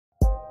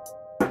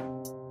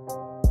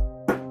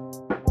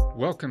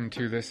Welcome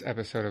to this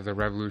episode of the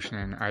Revolution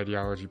and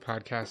Ideology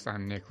podcast.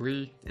 I'm Nick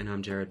Lee. And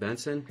I'm Jared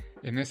Benson.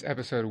 In this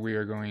episode, we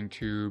are going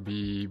to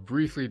be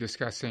briefly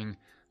discussing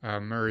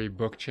Murray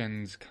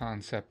Bookchin's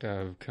concept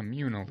of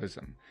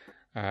communalism.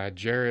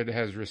 Jared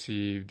has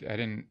received,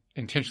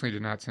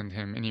 did not send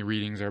him any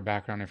readings or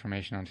background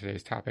information on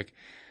today's topic.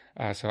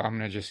 So I'm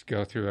going to just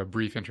go through a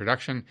brief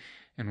introduction,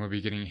 and we'll be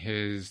getting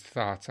his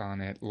thoughts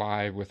on it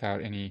live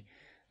without any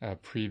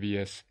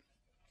previous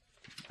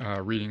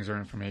readings or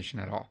information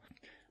at all.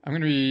 I'm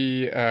going to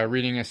be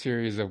reading a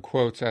series of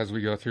quotes as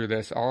we go through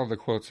this. All of the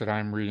quotes that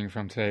I'm reading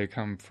from today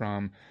come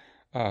from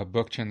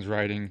Bookchin's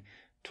writing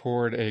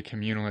Toward a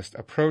Communalist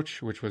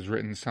Approach, which was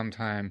written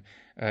sometime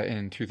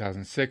in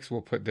 2006.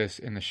 We'll put this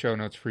in the show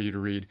notes for you to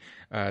read.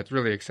 It's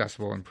really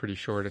accessible and pretty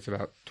short. It's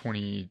about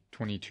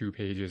 22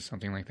 pages,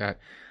 something like that.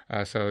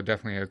 So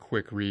definitely a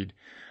quick read.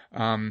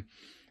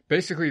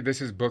 Basically,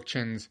 this is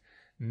Bookchin's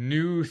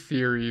new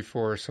theory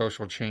for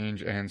social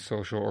change and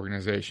social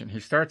organization. He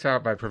starts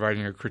out by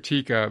providing a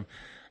critique of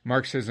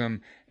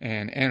Marxism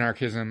and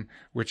anarchism,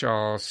 which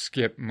I'll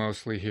skip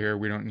mostly here.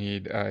 We don't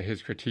need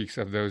his critiques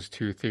of those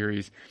two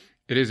theories.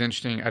 It is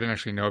interesting. I didn't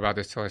actually know about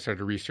this till I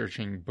started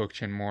researching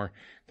Bookchin more,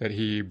 that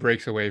he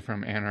breaks away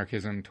from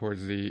anarchism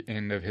towards the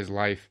end of his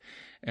life.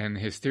 And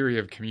his theory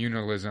of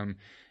communalism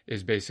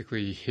is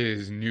basically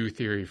his new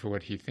theory for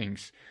what he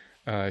thinks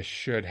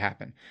should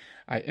happen.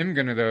 I am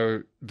going to,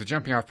 though, the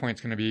jumping off point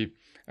is going to be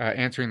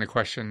answering the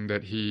question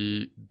that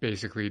he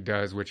basically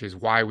does, which is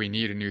why we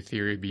need a new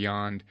theory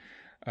beyond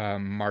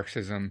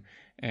Marxism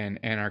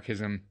and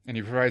anarchism. And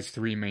he provides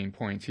three main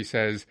points. He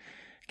says,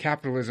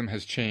 capitalism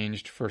has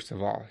changed, first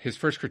of all. His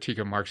first critique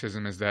of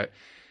Marxism is that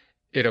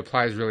it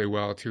applies really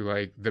well to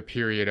like the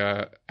period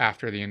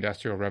after the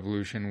Industrial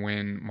Revolution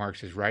when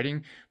Marx is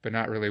writing, but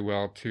not really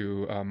well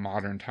to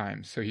modern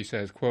times. So he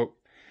says, quote,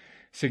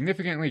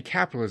 significantly,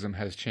 capitalism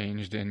has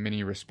changed in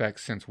many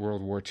respects since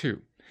World War II.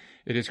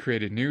 It has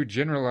created new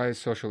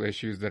generalized social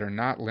issues that are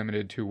not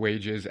limited to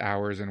wages,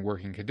 hours, and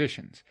working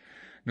conditions,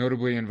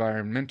 notably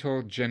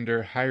environmental,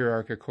 gender,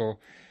 hierarchical,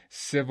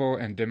 civil,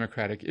 and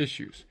democratic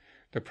issues.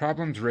 The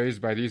problems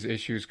raised by these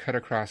issues cut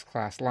across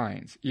class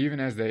lines, even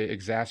as they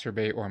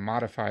exacerbate or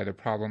modify the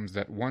problems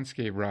that once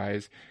gave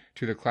rise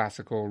to the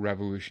classical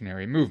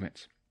revolutionary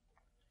movements.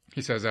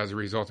 He says, as a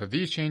result of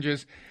these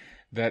changes,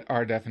 that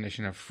our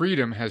definition of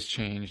freedom has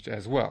changed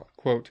as well.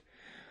 Quote,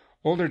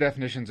 older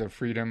definitions of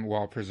freedom,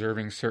 while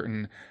preserving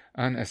certain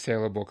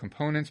unassailable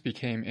components,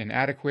 became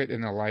inadequate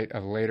in the light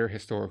of later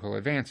historical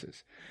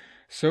advances.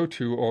 So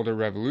too, older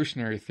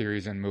revolutionary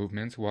theories and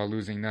movements, while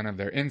losing none of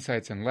their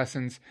insights and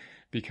lessons,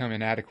 become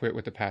inadequate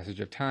with the passage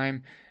of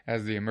time,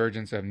 as the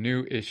emergence of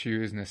new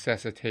issues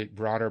necessitate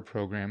broader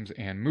programs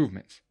and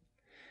movements.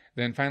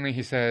 Then finally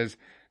he says,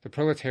 the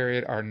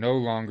proletariat are no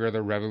longer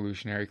the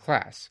revolutionary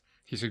class.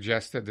 He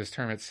suggests that this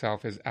term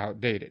itself is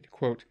outdated.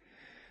 Quote,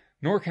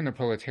 nor can the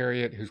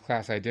proletariat, whose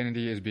class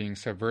identity is being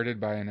subverted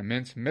by an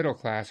immense middle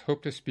class,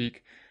 hope to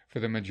speak for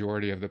the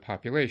majority of the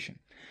population.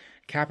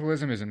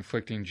 Capitalism is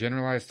inflicting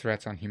generalized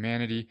threats on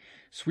humanity,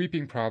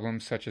 sweeping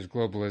problems such as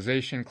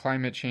globalization,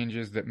 climate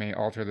changes that may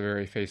alter the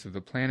very face of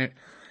the planet,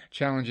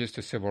 challenges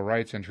to civil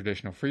rights and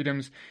traditional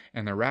freedoms,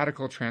 and the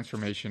radical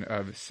transformation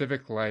of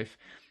civic life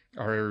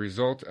are a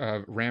result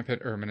of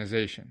rampant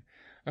urbanization.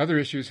 Other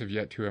issues have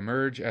yet to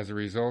emerge as a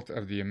result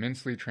of the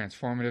immensely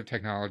transformative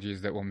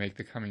technologies that will make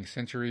the coming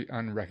century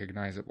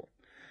unrecognizable.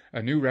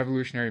 A new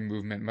revolutionary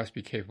movement must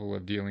be capable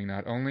of dealing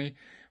not only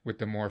with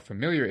the more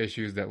familiar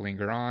issues that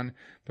linger on,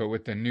 but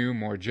with the new,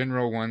 more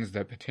general ones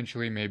that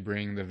potentially may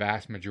bring the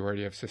vast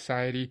majority of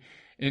society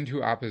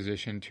into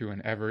opposition to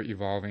an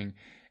ever-evolving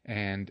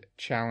and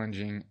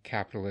challenging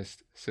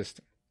capitalist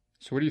system.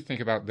 So what do you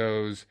think about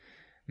those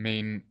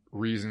main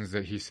reasons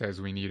that he says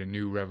we need a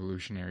new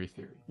revolutionary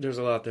theory? There's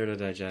a lot there to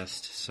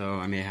digest, so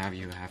I may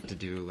have to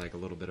do like a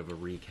little bit of a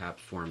recap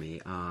for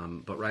me.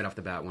 But right off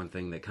the bat, one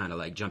thing that kind of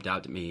like jumped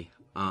out to me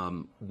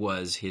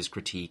was his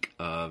critique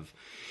of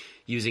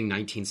using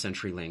 19th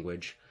century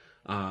language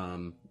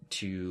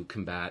to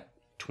combat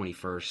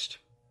 20th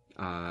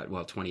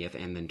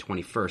and then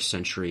 21st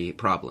century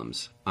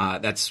problems.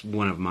 That's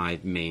one of my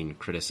main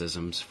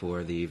criticisms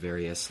for the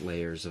various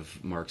layers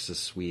of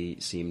Marxists we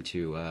seem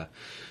to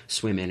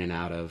swim in and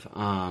out of.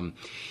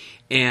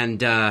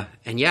 And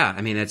yeah,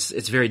 I mean,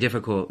 it's very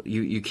difficult.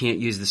 You can't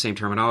use the same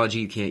terminology.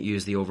 You can't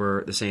use the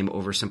same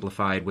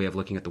oversimplified way of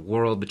looking at the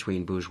world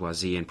between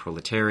bourgeoisie and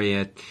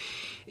proletariat.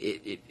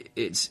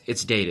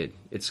 It's dated.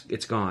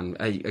 It's gone.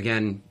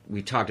 Again,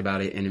 we talked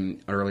about it in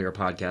an earlier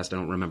podcast. I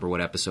don't remember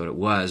what episode it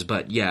was,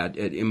 but yeah,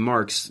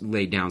 Marx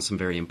laid down some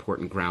very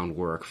important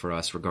groundwork for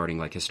us regarding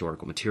like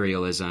historical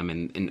materialism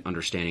and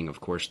understanding, of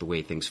course, the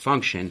way things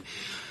function.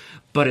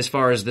 But as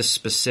far as the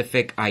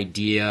specific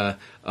idea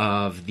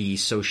of the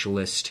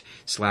socialist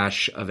 /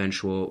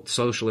 eventual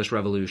socialist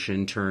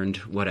revolution turned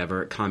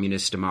whatever,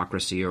 communist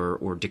democracy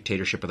or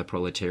dictatorship of the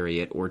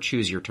proletariat, or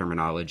choose your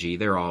terminology,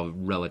 they're all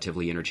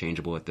relatively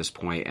interchangeable at this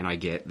point. And I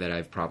get that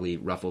I've probably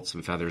ruffled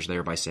some feathers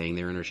there by saying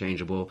they're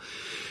interchangeable.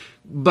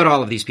 But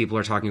all of these people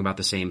are talking about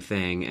the same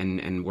thing,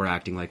 and we're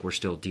acting like we're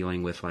still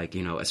dealing with, like,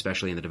 you know,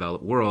 especially in the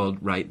developed world,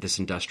 right, this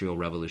industrial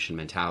revolution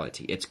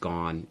mentality. It's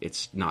gone.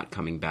 It's not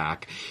coming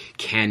back.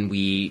 Can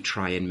we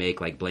try and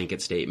make, like,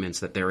 blanket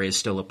statements that there is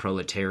still a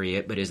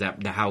proletariat, but is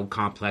that, how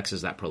complex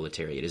is that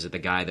proletariat? Is it the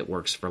guy that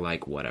works for,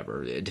 like,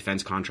 whatever, a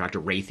defense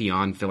contractor,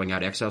 Raytheon, filling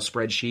out Excel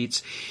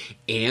spreadsheets,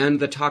 and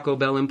the Taco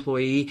Bell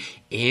employee,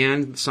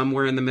 and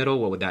somewhere in the middle,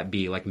 what would that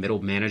be, like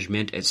middle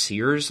management at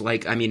Sears?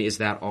 Like, I mean, is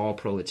that all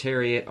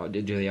proletariat?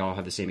 Do they all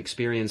have the same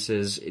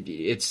experiences?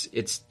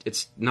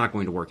 It's not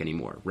going to work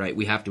anymore, right?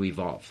 We have to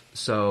evolve.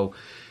 So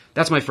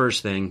that's my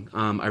first thing.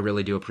 I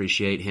really do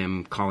appreciate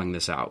him calling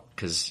this out,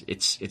 because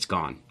it's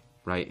gone,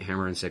 right?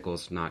 Hammer and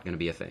sickle's not going to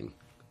be a thing.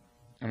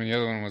 I mean, the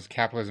other one was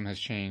capitalism has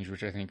changed,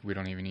 which I think we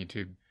don't even need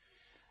to.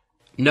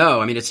 No,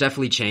 I mean, it's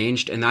definitely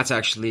changed, and that's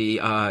actually,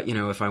 you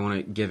know, if I want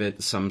to give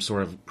it some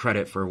sort of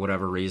credit for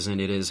whatever reason,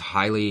 it is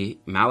highly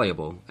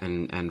malleable,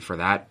 and for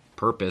that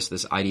purpose,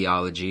 this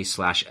ideology /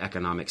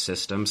 economic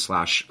system /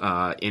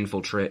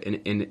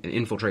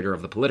 infiltrator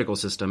of the political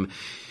system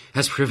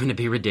has proven to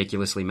be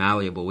ridiculously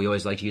malleable. We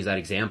always like to use that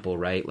example,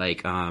 right?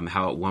 Like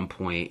how at one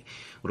point,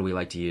 what do we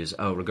like to use?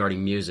 Oh,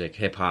 regarding music,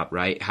 hip hop,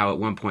 right? How at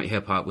one point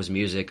hip hop was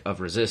music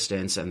of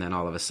resistance, and then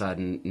all of a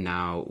sudden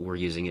now we're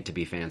using it to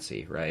be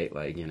fancy, right?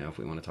 Like, you know, if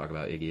we want to talk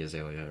about Iggy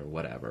Azalea or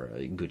whatever,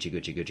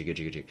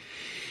 Gucci.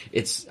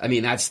 It's, I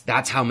mean,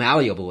 that's how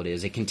malleable it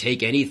is. It can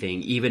take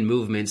anything, even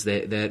movements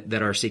that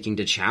are seeking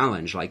to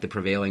challenge, like the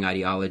prevailing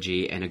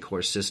ideology and, of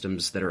course,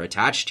 systems that are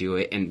attached to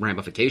it and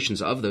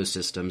ramifications of those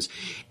systems,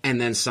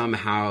 and then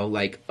somehow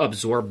like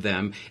absorb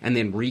them and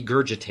then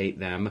regurgitate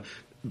them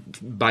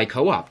by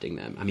co-opting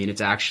them. I mean, it's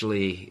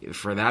actually,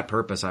 for that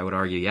purpose, I would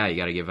argue, yeah, you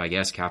got to give, I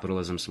guess,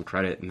 capitalism some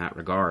credit in that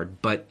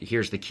regard. But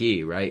here's the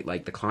key, right?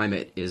 Like, the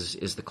climate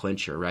is the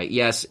clincher, right?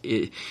 Yes,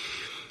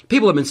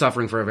 people have been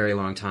suffering for a very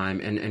long time,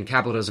 and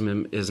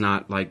capitalism is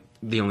not, like,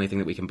 the only thing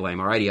that we can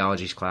blame. Our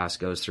ideologies class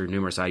goes through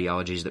numerous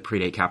ideologies that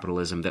predate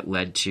capitalism that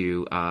led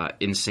to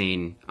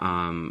insane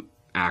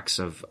acts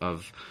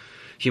of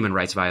human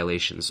rights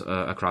violations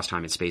across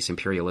time and space,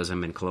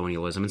 imperialism and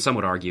colonialism. And some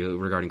would argue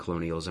regarding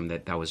colonialism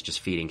that was just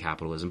feeding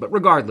capitalism. But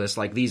regardless,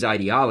 like, these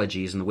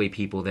ideologies and the way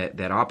people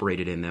that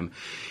operated in them,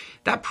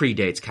 that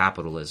predates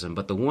capitalism.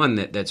 But the one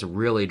that's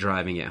really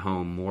driving it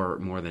home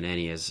more than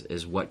any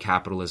is what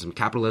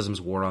capitalism's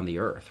war on the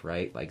earth,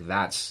 right? Like,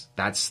 that's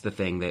the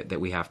thing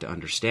that we have to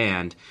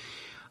understand.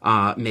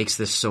 Makes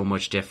this so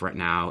much different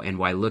now, and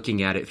why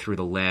looking at it through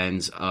the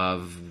lens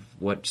of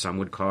what some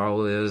would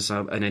call is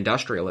an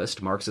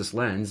industrialist, Marxist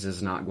lens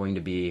is not going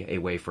to be a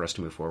way for us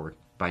to move forward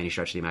by any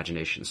stretch of the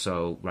imagination.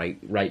 So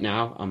right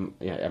now,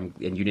 and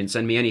you didn't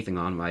send me anything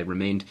on him. I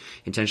remained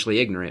intentionally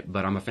ignorant,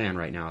 but I'm a fan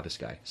right now of this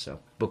guy. So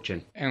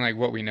Bookchin. And like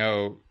what we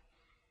know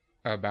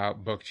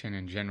about Bookchin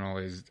in general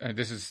is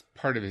this is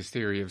part of his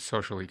theory of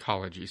social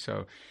ecology.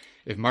 So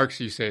if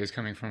Marx, you say, is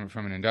coming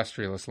from an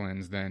industrialist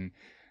lens, then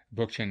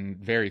Bookchin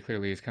very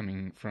clearly is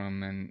coming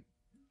from an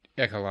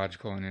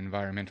ecological and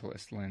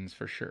environmentalist lens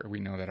for sure. We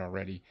know that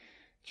already,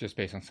 just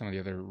based on some of the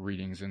other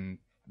readings and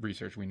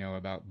research we know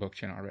about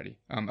Bookchin already.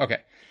 Okay.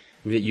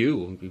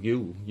 You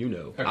know.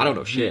 Okay. I don't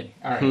know shit.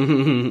 All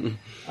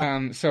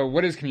right. So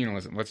what is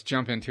communalism? Let's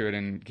jump into it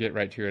and get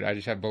right to it. I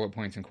just have bullet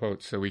points and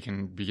quotes so we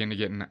can begin to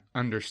get an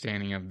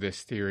understanding of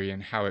this theory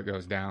and how it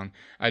goes down.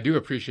 I do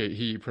appreciate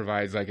he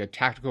provides like a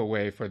tactical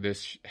way for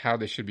this, how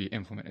this should be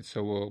implemented.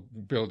 So we'll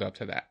build up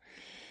to that.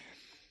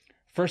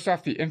 First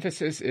off, the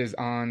emphasis is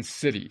on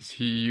cities.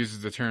 He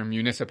uses the term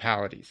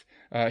municipalities.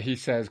 He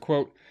says,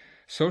 quote,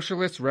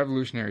 socialist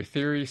revolutionary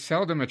theory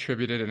seldom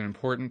attributed an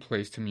important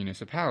place to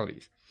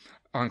municipalities.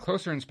 On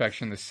closer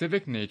inspection, the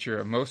civic nature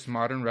of most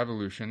modern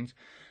revolutions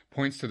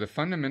points to the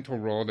fundamental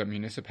role that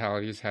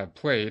municipalities have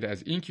played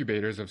as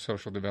incubators of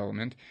social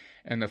development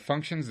and the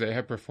functions they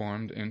have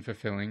performed in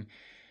fulfilling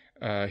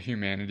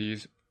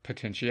humanity's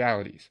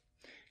potentialities.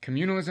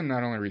 Communalism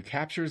not only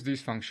recaptures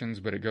these functions,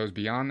 but it goes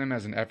beyond them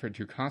as an effort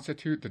to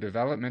constitute the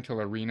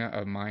developmental arena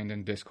of mind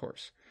and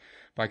discourse.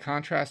 By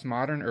contrast,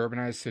 modern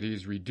urbanized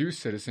cities reduce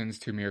citizens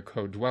to mere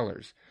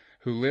co-dwellers,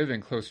 who live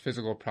in close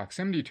physical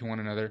proximity to one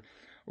another,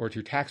 or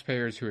to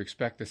taxpayers who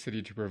expect the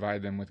city to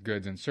provide them with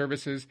goods and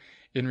services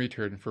in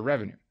return for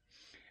revenue.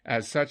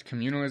 As such,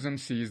 communalism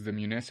sees the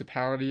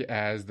municipality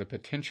as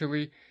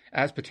potentially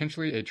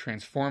a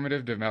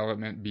transformative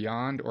development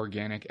beyond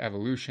organic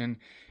evolution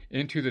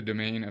into the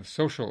domain of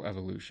social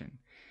evolution.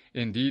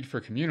 Indeed,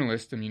 for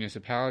communalists, the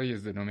municipality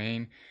is the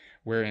domain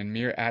wherein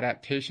mere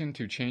adaptation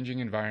to changing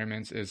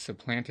environments is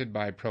supplanted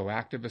by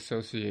proactive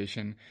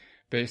association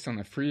based on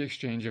the free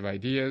exchange of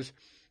ideas,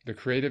 the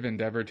creative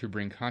endeavor to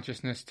bring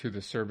consciousness to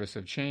the service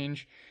of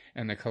change,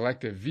 and the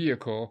collective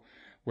vehicle,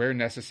 where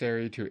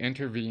necessary, to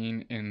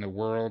intervene in the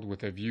world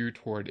with a view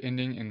toward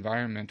ending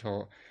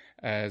environmental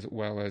as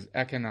well as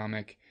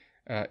economic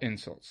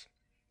insults.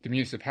 The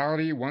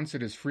municipality, once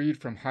it is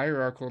freed from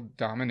hierarchical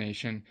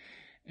domination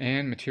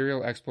and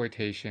material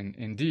exploitation,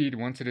 indeed,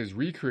 once it is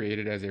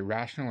recreated as a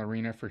rational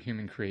arena for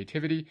human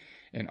creativity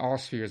in all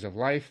spheres of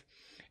life,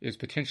 is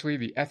potentially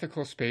the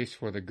ethical space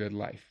for the good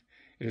life.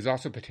 It is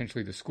also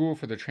potentially the school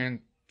for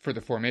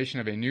the formation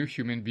of a new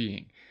human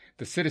being,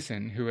 the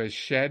citizen who has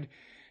shed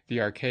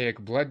the archaic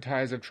blood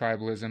ties of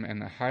tribalism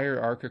and the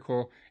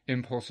hierarchical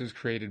impulses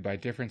created by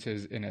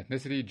differences in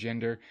ethnicity,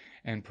 gender,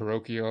 and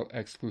parochial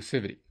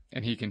exclusivity.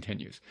 And he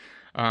continues.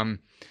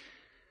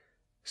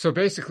 So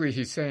basically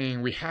he's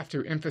saying we have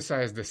to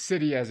emphasize the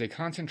city as a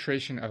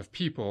concentration of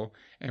people,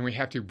 and we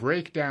have to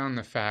break down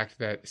the fact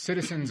that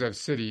citizens of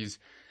cities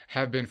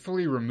have been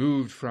fully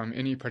removed from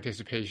any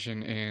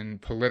participation in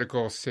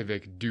political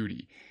civic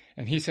duty.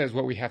 And he says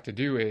what we have to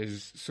do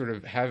is sort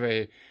of have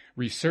a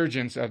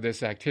resurgence of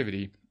this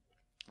activity,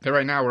 that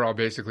right now we're all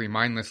basically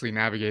mindlessly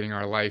navigating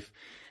our life,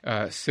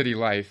 city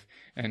life,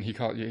 and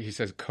he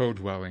says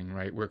co-dwelling,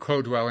 right? We're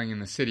co-dwelling in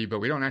the city, but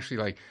we don't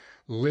actually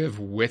live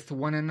with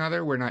one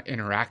another. We're not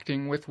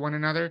interacting with one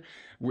another.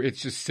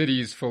 It's just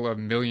cities full of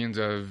millions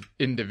of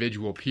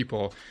individual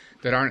people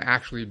that aren't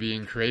actually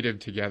being creative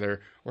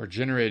together or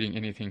generating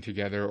anything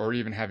together or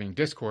even having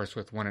discourse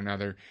with one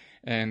another.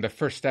 And the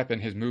first step in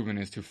his movement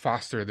is to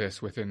foster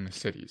this within the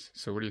cities.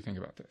 So what do you think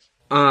about this?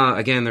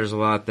 Again, there's a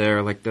lot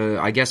there.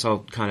 I guess I'll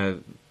kind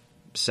of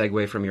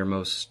segue from your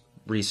most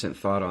recent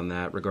thought on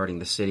that regarding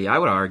the city. I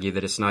would argue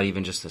that it's not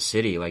even just the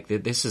city.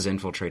 This is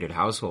infiltrated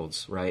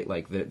households, right?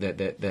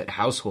 That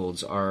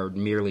households are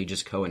merely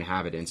just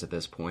co-inhabitants at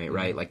this point,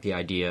 right? Like the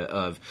idea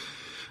of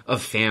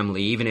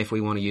family, even if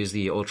we want to use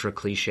the ultra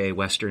cliche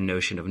Western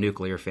notion of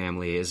nuclear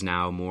family, is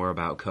now more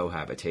about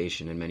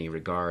cohabitation in many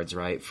regards,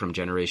 right? From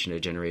generation to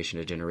generation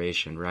to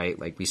generation, right?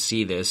 Like we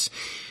see this.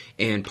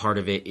 And part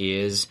of it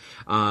is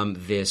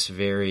this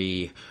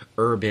very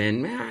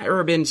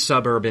urban,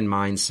 suburban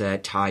mindset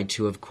tied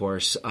to, of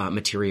course,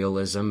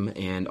 materialism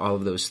and all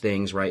of those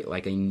things, right?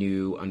 Like a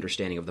new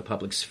understanding of the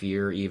public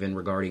sphere, even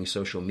regarding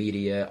social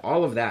media.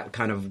 All of that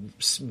kind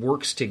of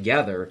works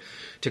together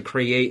to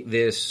create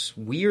this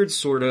weird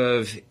sort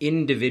of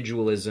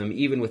individualism,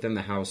 even within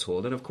the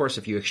household. And of course,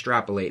 if you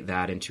extrapolate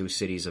that into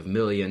cities of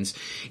millions,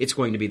 it's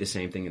going to be the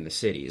same thing in the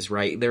cities,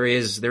 right? There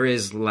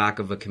is lack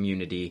of a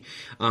community,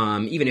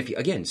 even if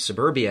again,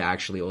 suburbia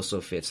actually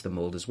also fits the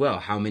mold as well.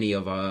 How many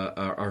of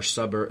our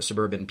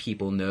suburban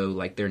people know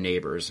like their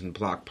neighbors and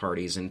block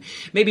parties? And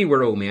maybe we're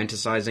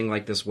romanticizing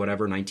like this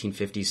whatever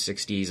 1950s,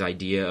 60s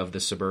idea of the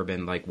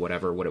suburban, like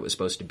whatever, what it was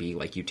supposed to be,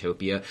 like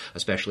utopia,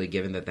 especially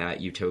given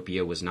that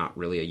utopia was not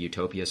really a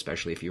utopia,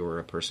 especially if you were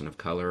a person of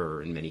color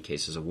or in many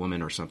cases a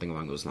woman or something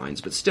along those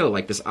lines. But still,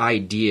 like this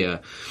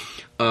idea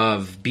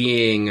of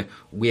being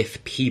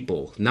with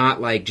people,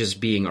 not like just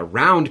being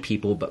around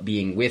people, but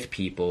being with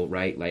people,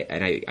 right?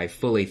 And I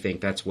fully think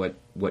that's what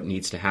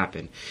needs to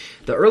happen.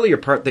 The earlier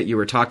part that you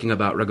were talking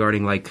about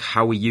regarding like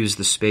how we use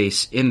the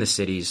space in the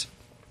cities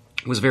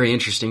was very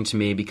interesting to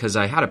me, because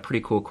I had a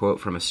pretty cool quote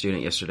from a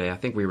student yesterday. I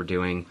think we were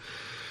doing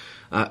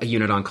a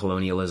unit on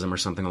colonialism or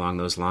something along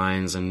those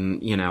lines.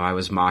 And, I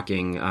was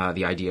mocking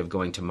the idea of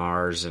going to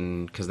Mars,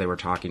 and because they were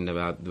talking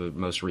about the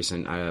most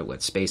recent,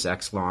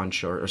 SpaceX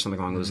launch or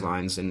something along those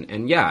lines.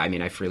 And yeah, I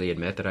mean, I freely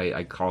admit that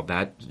I called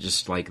that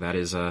just like that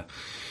is a,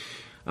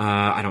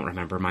 I don't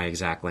remember my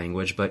exact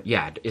language, but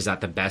yeah, is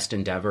that the best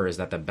endeavor? Is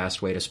that the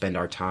best way to spend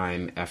our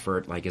time,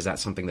 effort? Like, is that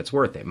something that's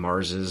worth it?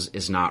 Mars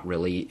is not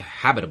really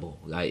habitable.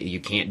 You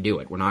can't do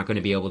it. We're not going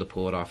to be able to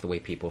pull it off the way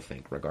people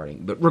think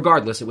but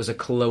regardless, it was a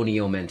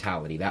colonial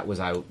mentality.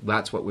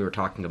 That's what we were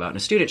talking about. And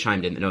a student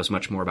chimed in that knows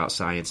much more about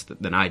science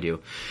than I do.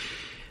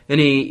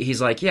 And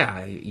he's like,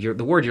 yeah,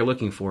 the word you're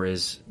looking for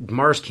is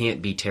Mars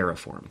can't be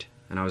terraformed.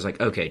 And I was like,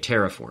 okay,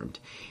 terraformed.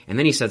 And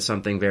then he said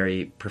something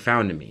very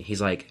profound to me.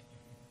 He's like,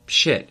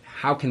 shit,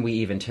 how can we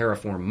even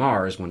terraform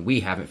Mars when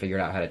we haven't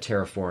figured out how to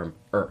terraform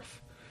Earth?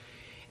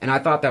 And I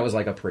thought that was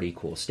like a pretty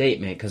cool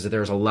statement, because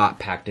there's a lot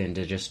packed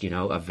into just,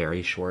 a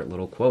very short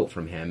little quote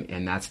from him.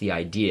 And that's the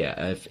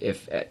idea.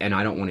 And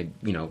I don't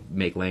want to,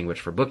 make language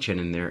for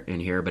Bookchin in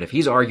here, but if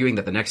he's arguing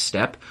that the next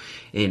step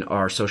in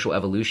our social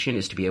evolution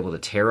is to be able to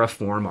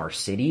terraform our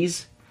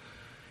cities,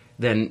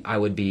 then that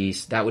would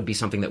be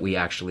something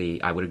that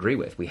I would agree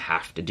with. We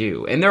have to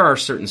do. And there are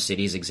certain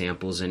cities,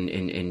 examples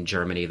in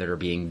Germany that are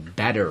being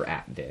better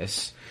at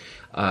this.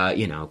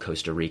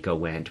 Costa Rica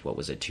went,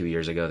 2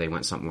 years ago? They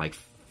went something like,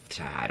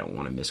 I don't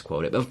want to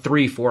misquote it, but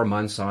 3-4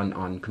 months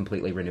on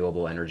completely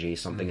renewable energy,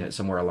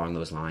 somewhere along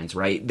those lines,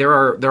 right? There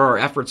are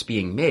efforts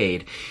being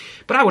made,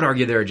 but I would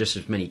argue there are just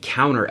as many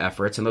counter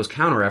efforts, and those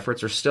counter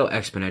efforts are still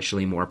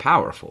exponentially more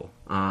powerful.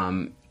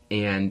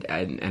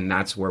 And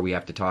that's where we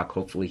have to talk.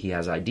 Hopefully he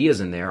has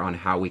ideas in there on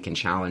how we can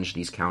challenge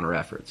these counter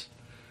efforts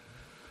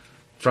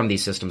from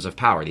these systems of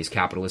power, these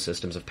capitalist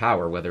systems of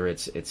power, whether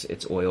it's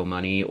oil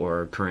money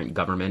or current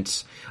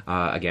governments.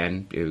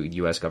 Again,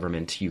 U.S.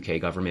 government, UK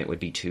government would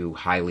be two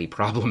highly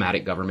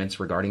problematic governments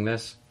regarding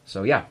this.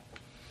 So, yeah.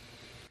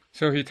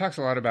 So he talks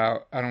a lot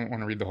about, I don't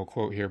want to read the whole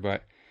quote here,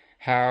 but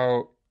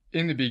how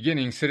in the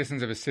beginning,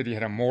 citizens of a city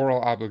had a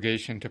moral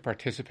obligation to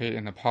participate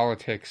in the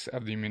politics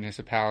of the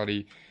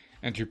municipality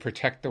and to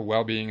protect the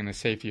well-being and the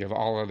safety of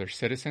all other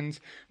citizens.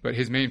 But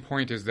his main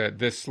point is that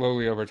this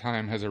slowly over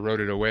time has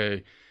eroded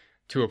away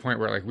to a point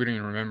where like we don't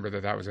even remember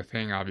that that was a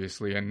thing,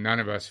 obviously, and none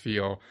of us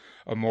feel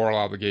a moral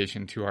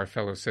obligation to our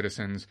fellow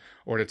citizens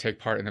or to take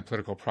part in the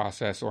political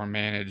process or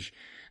manage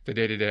the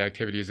day-to-day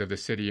activities of the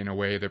city in a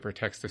way that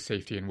protects the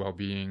safety and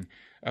well-being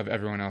of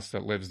everyone else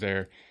that lives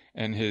there.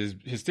 And his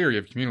theory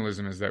of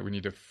communalism is that we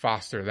need to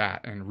foster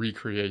that and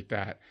recreate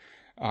that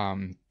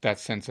that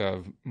sense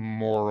of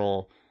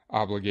moral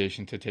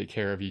obligation to take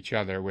care of each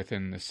other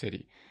within the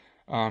city.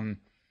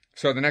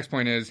 So the next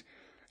point is,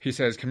 he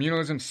says,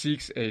 communalism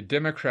seeks a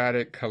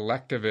democratic,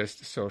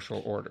 collectivist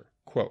social order.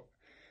 Quote,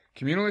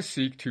 communalists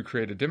seek to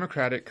create a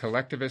democratic,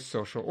 collectivist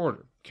social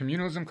order.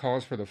 Communalism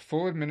calls for the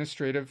full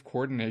administrative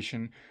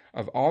coordination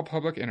of all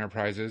public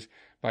enterprises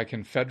by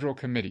confederal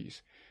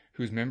committees,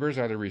 whose members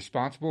are the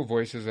responsible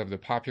voices of the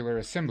popular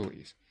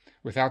assemblies.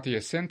 Without the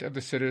assent of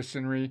the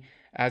citizenry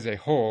as a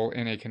whole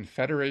in a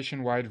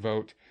confederation-wide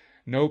vote,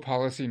 no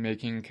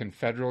policy-making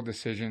confederal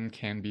decision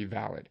can be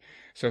valid.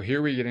 So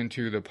here we get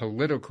into the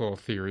political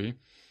theory.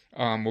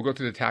 We'll go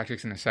through the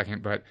tactics in a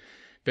second, but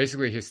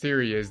basically his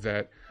theory is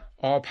that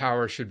all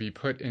power should be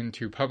put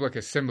into public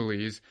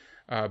assemblies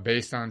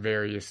based on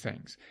various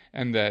things,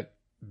 and that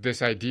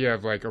this idea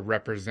of like a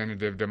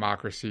representative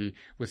democracy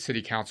with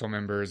city council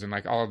members and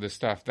like all of this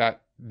stuff,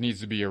 that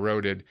needs to be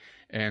eroded,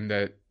 and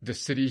that the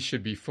city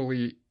should be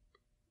fully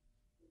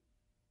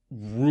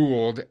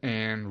ruled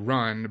and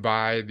run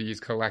by these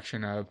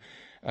collection of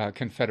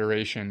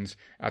confederations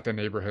at the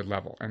neighborhood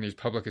level, and these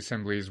public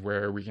assemblies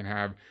where we can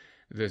have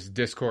this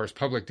discourse,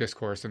 public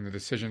discourse, and the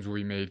decisions will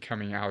be made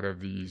coming out of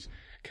these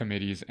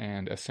committees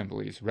and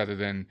assemblies rather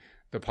than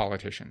the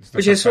politicians.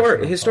 Which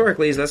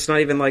historically, that's not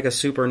even like a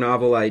super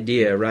novel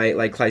idea, right?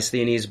 Like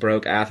Cleisthenes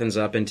broke Athens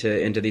up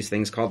into these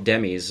things called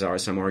demies, or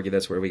some argue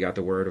that's where we got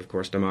the word, of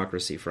course,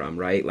 democracy from,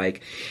 right?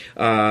 Like,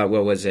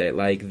 what was it?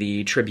 Like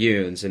the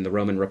tribunes in the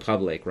Roman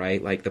Republic,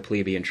 right? Like the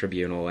plebeian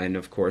tribunal and,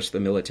 of course, the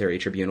military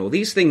tribunal.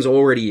 These things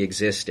already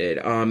existed.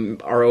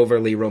 Our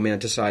overly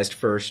romanticized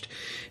First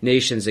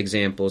Nations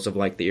examples of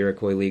like the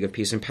Iroquois League of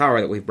Peace and Power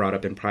that we've brought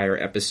up in prior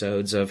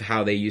episodes of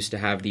how they used to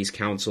have these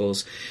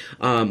councils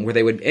where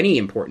they would,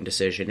 any important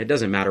decision, it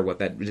doesn't matter what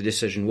that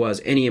decision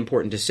was, any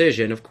important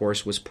decision, of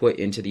course, was put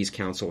into these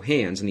council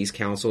hands, and these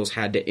councils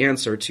had to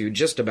answer to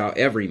just about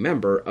every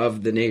member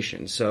of the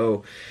nation.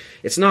 So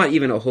it's not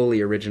even a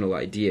wholly original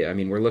idea. I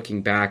mean, we're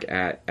looking back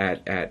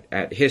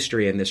at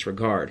history in this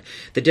regard.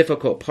 The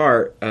difficult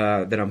part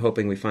that I'm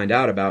hoping we find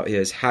out about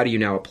is how do you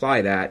now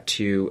apply that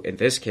to, in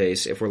this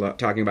case, if we're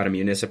talking about a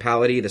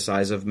municipality the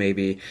size of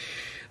maybe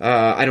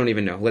I don't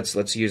even know.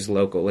 Let's use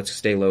local. Let's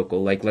stay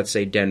local. Like, let's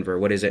say Denver.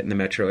 What is it in the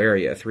metro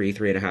area?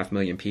 3.5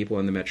 million people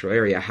in the metro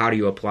area. How do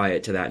you apply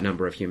it to that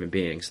number of human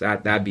beings?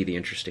 That'd be the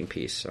interesting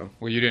piece. So.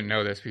 Well, you didn't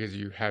know this because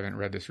you haven't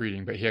read this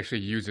reading, but he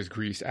actually uses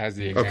Greece as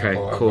the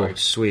example. Okay, cool, of, like,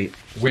 sweet.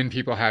 When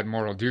people had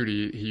moral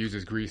duty, he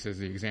uses Greece as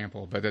the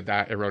example, but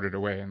that eroded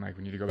away, and like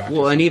we need to go back.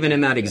 Well, and even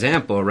in that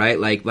example, right?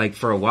 Like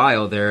for a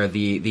while there,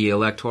 the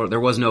electoral, there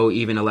was no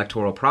even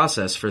electoral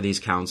process for these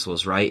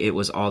councils, right? It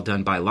was all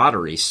done by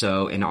lottery.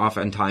 So, and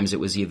oftentimes it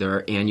was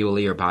either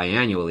annually or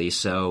biannually.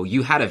 So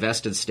you had a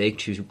vested stake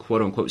to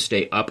quote unquote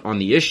stay up on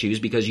the issues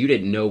because you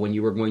didn't know when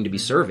you were going to be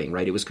serving,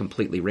 right? It was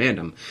completely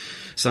random.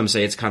 Some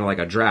say it's kind of like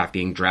a draft,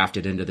 being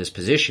drafted into this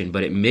position,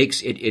 but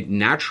it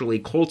naturally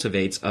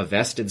cultivates a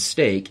vested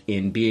stake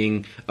in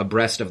being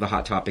abreast of the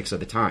hot topics of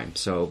the time.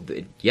 So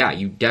yeah,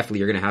 you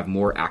definitely are going to have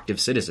more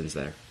active citizens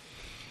there.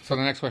 So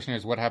the next question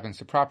is, what happens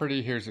to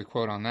property? Here's a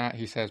quote on that.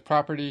 He says,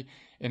 property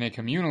in a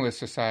communalist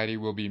society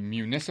will be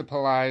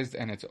municipalized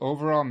and its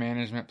overall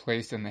management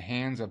placed in the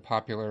hands of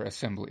popular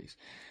assemblies.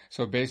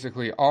 So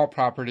basically, all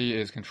property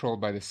is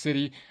controlled by the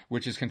city,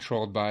 which is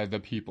controlled by the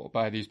people,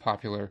 by these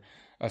popular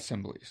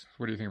assemblies.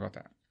 What do you think about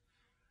that?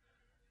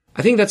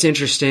 I think that's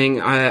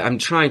interesting. I'm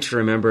trying to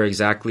remember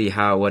exactly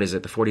how, the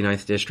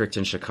 49th District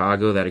in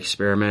Chicago, that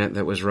experiment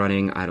that was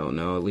running, I don't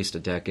know, at least a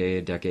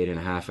decade and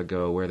a half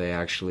ago, where they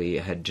actually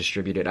had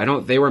distributed.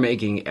 They were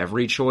making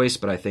every choice,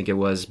 but I think it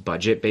was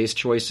budget-based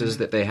choices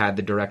that they had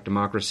the direct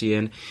democracy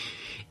in.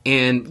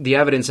 And the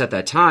evidence at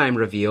that time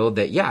revealed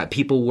that, yeah,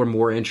 people were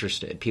more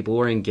interested. People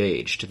were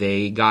engaged.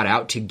 They got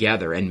out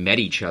together and met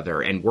each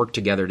other and worked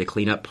together to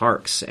clean up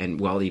parks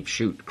and,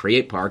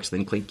 create parks,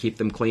 then keep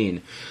them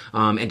clean,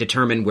 and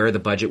determine where the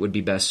budget would be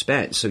best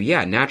spent. So,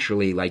 yeah,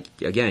 naturally,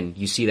 again,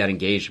 you see that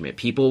engagement.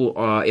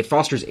 People, it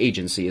fosters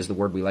agency is the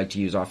word we like to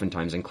use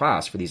oftentimes in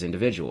class for these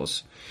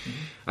individuals.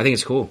 Mm-hmm. I think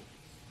it's cool.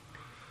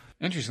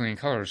 Interestingly, in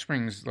Colorado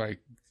Springs,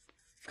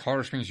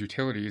 Colorado Springs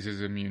Utilities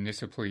is a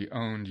municipally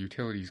owned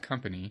utilities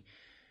company.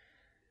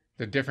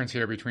 The difference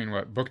here between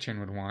what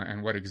Bookchin would want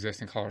and what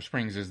exists in Colorado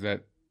Springs is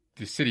that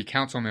the city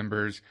council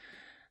members,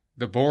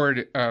 the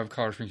board of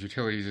Colorado Springs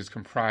Utilities is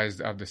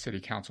comprised of the city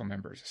council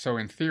members. So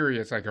in theory,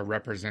 it's like a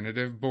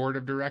representative board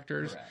of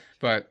directors, correct,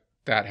 but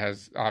that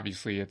has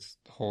obviously its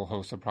whole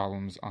host of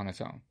problems on its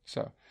own.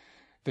 So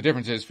the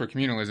difference is for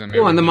communalism.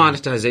 Well, and the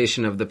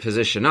monetization of the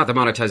position, not the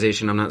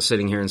monetization, I'm not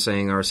sitting here and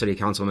saying our city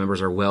council members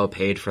are well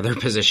paid for their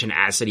position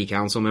as city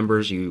council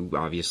members.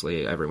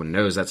 Obviously, everyone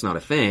knows that's not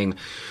a thing.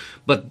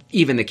 But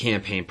even the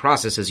campaign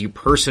process, as you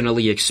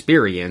personally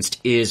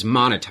experienced, is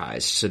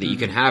monetized so that you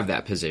can have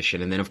that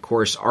position. And then, of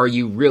course, who are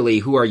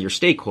your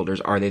stakeholders?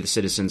 Are they the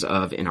citizens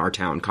of, in our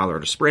town,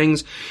 Colorado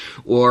Springs?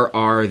 Or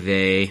are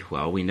they,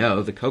 well, we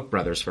know the Koch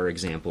brothers, for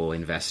example,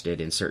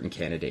 invested in certain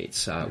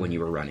candidates when you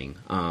were running.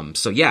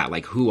 So yeah,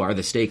 like, who are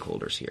the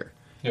stakeholders here?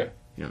 Yeah,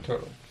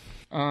 totally.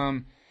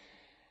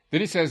 Then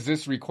he says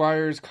this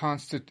requires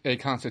a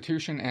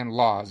constitution and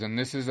laws, and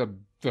this is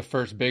the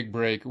first big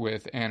break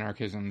with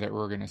anarchism that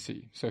we're going to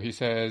see. So he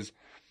says,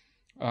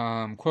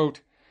 quote,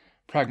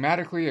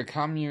 pragmatically, a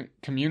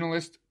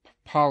communalist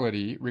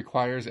polity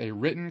requires a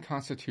written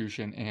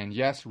constitution and,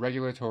 yes,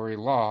 regulatory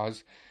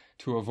laws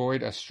to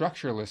avoid a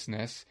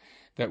structurelessness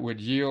that would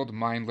yield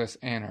mindless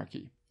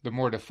anarchy. The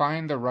more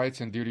defined the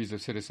rights and duties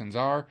of citizens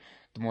are,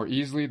 the more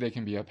easily they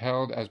can be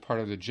upheld as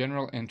part of the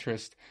general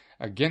interest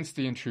against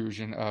the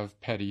intrusion of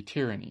petty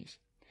tyrannies.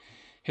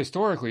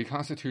 Historically,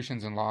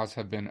 constitutions and laws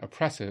have been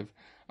oppressive,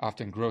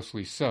 often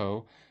grossly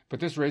so, but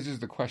this raises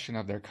the question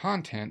of their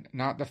content,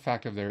 not the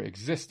fact of their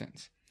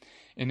existence.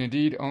 And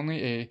indeed,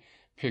 only a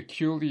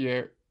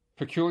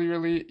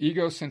peculiarly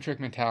egocentric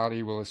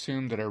mentality will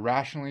assume that a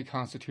rationally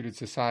constituted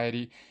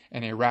society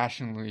and a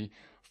rationally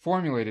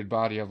formulated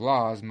body of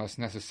laws must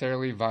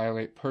necessarily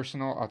violate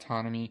personal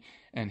autonomy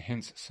and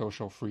hence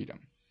social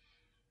freedom.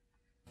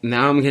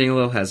 Now I'm getting a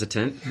little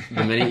hesitant.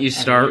 The minute you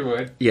start,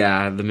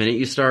 the minute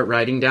you start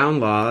writing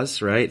down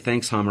laws, right?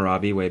 Thanks,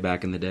 Hammurabi, way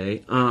back in the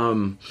day.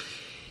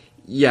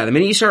 The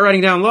minute you start writing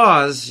down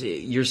laws,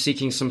 you're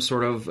seeking some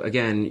sort of,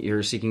 again,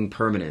 you're seeking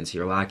permanence.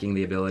 You're lacking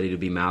the ability to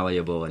be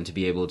malleable and to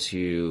be able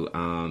to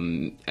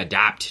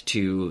adapt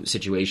to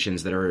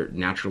situations that are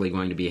naturally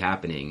going to be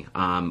happening.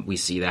 We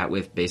see that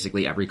with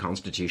basically every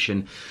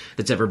constitution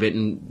that's ever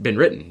been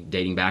written,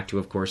 dating back to,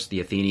 of course,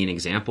 the Athenian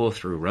example,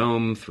 through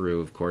Rome,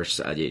 through, of course,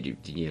 the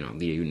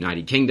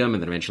United Kingdom,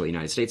 and then eventually the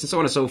United States, and so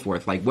on and so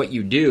forth. Like, what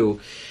you do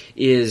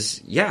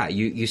is,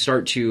 you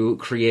start to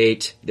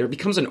create, there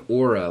becomes an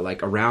aura,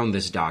 like, around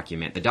this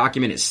document. The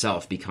document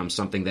itself becomes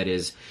something that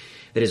is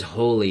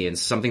holy and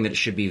something that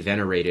should be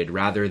venerated,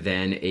 rather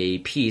than a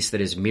piece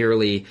that is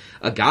merely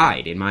a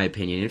guide, in my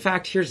opinion. In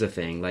fact, here's the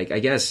thing, like, I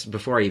guess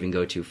before I even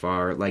go too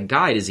far, like,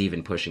 guide is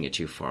even pushing it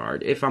too far.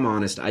 If I'm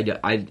honest,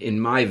 I in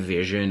my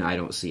vision, I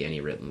don't see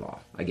any written law.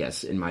 I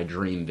guess in my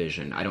dream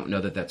vision, I don't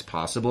know that that's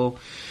possible.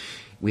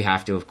 We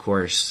have to, of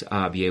course,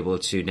 be able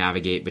to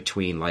navigate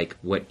between, like,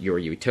 what your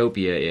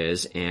utopia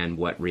is and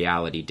what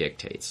reality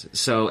dictates.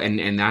 So,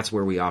 and that's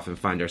where we often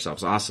find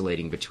ourselves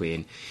oscillating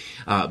between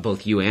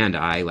both you and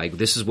I. Like,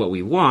 this is what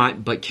we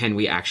want, but can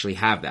we actually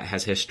have that?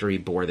 Has history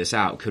bore this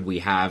out? Could we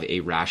have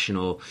a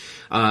rational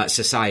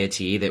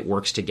society that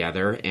works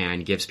together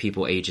and gives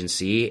people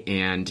agency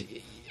and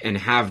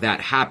have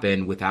that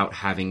happen without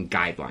having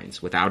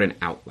guidelines, without an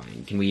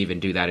outline? Can we even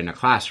do that in a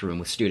classroom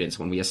with students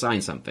when we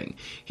assign something?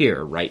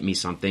 Here, write me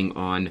something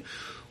on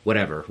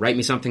whatever. Write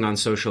me something on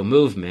social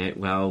movement.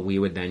 Well, we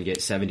would then get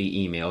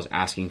 70 emails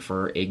asking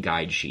for a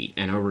guide sheet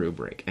and a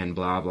rubric and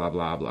blah, blah,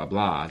 blah, blah,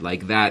 blah.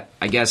 Like that,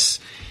 I guess...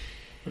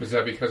 But is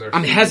that because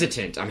I'm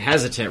hesitant. I'm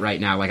hesitant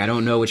right now. Like, I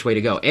don't know which way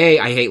to go. A,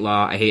 I hate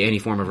law. I hate any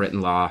form of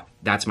written law.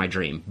 That's my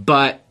dream.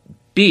 But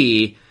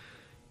B...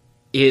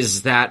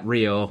 is that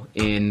real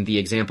in the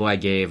example I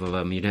gave of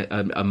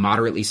a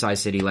moderately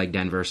sized city like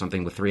Denver,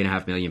 something with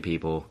 3.5 million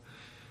people,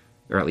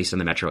 or at least in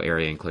the metro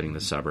area, including the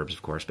suburbs,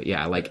 of course. But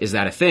yeah, like, is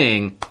that a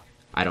thing?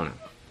 I don't know.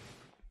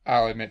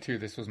 I'll admit, too,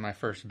 this was my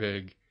first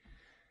big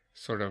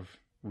sort of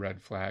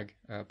red flag,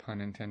 pun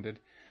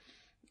intended.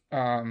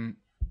 But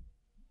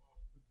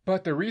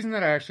the reason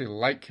that I actually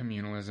like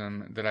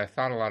communalism, that I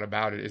thought a lot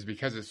about it, is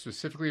because it's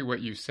specifically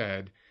what you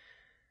said,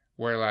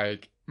 where,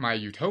 like, my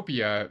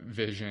utopia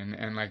vision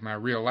and, like, my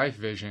real life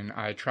vision,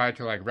 I try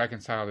to, like,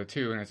 reconcile the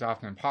two, and it's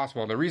often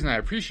impossible. The reason I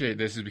appreciate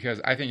this is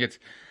because I think it's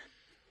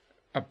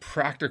a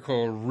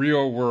practical,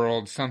 real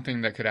world,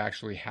 something that could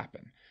actually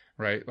happen,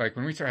 right? Like,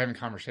 when we start having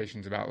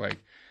conversations about,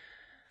 like,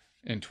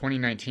 in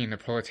 2019, the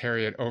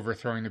proletariat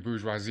overthrowing the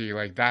bourgeoisie,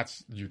 like,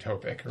 that's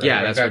utopic, right?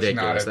 Yeah, like, that's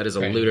ridiculous. That is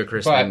a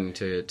ludicrous thing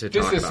to talk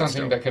about. This is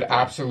something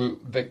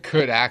that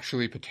could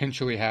actually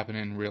potentially happen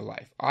in real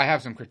life. I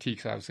have some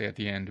critiques, obviously, at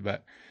the end,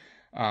 but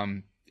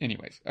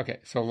anyways, okay,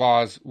 so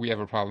laws we have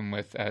a problem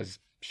with, as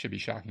should be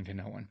shocking to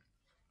no one.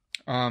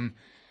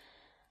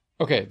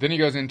 Okay, then he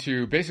goes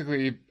into,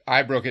 basically,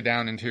 I broke it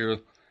down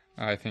into,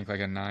 I think, like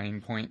a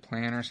 9-point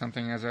plan or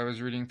something as I was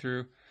reading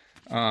through.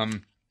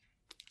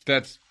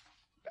 That's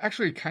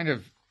actually kind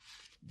of,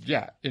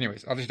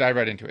 anyways, I'll just dive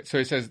right into it. So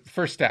he says,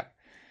 first step,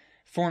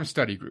 form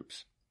study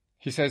groups.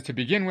 He says, to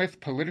begin with,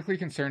 politically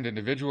concerned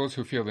individuals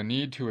who feel the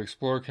need to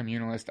explore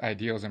communalist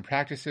ideals and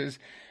practices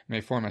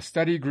may form a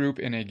study group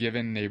in a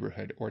given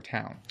neighborhood or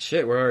town.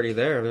 Shit, we're already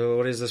there.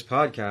 What is this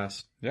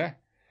podcast? Yeah.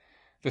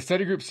 The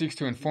study group seeks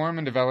to inform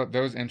and develop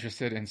those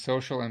interested in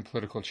social and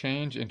political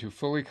change into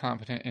fully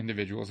competent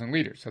individuals and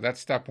leaders. So that's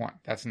step one.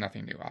 That's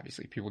nothing new,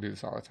 obviously. People do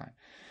this all the time.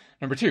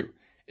 Number two,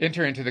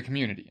 enter into the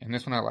community. And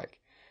this one I like.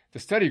 The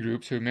study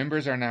groups, whose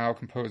members are now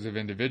composed of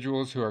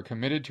individuals who are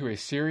committed to a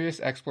serious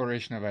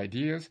exploration of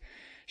ideas,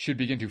 should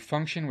begin to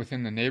function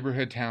within the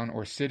neighborhood, town,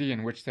 or city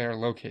in which they are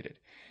located.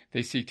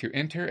 They seek to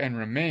enter and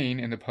remain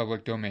in the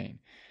public domain,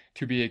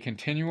 to be a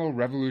continual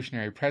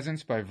revolutionary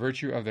presence by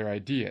virtue of their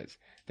ideas,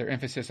 their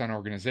emphasis on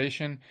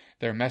organization,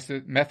 their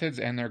methods,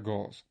 and their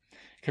goals.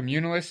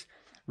 Communalists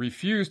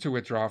refuse to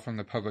withdraw from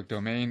the public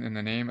domain in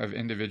the name of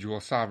individual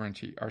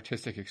sovereignty,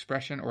 artistic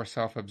expression, or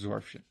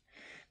self-absorption.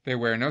 They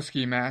wear no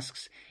ski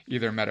masks,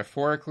 either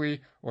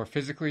metaphorically or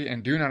physically,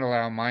 and do not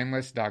allow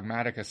mindless,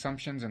 dogmatic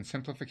assumptions and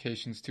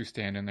simplifications to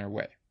stand in their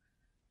way.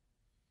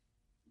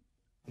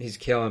 He's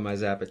killing my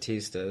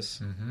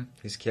Zapatistas. Mm-hmm.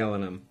 He's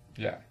killing them.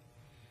 Yeah.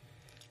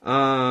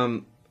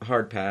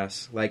 Hard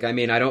pass. Like, I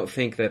mean, I don't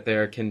think that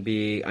there can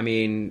be, I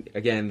mean,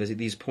 again,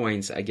 these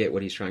points, I get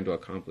what he's trying to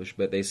accomplish,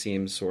 but they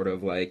seem sort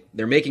of like,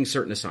 they're making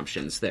certain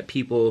assumptions that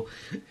people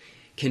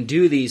can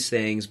do these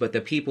things, but the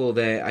people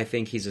that I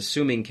think he's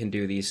assuming can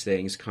do these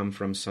things come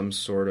from some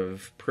sort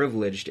of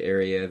privileged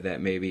area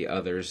that maybe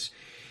others,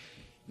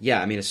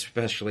 yeah, I mean,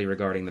 especially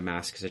regarding the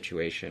mask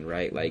situation,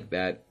 right? Like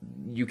that,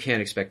 you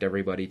can't expect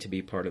everybody to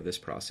be part of this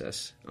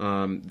process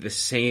the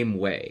same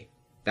way.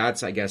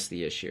 That's, I guess,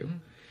 the issue. Mm-hmm.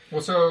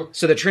 Well,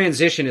 so the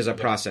transition is a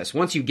process.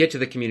 Once you get to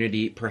the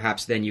community,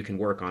 perhaps then you can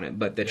work on it.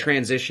 But the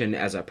transition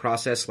as a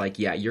process, like,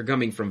 yeah, you're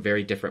coming from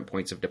very different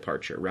points of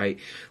departure, right?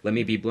 Let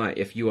me be blunt.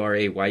 If you are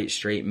a white,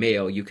 straight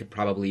male, you could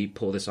probably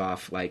pull this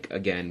off, like,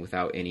 again,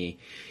 without in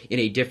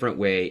a different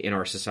way in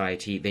our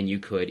society than you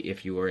could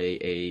if you were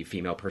a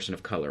female person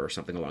of color or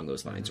something along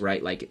those lines, mm-hmm.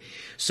 right? Like,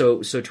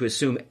 so to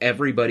assume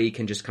everybody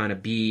can just kind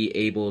of be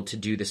able to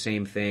do the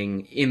same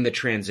thing in the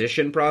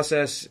transition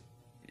process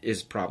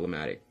is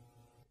problematic.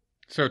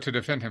 So to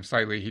defend him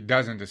slightly, he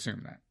doesn't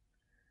assume that.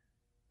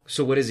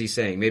 So what is he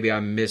saying? Maybe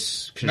I'm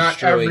misconstruing.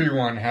 Not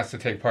everyone has to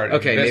take part in this.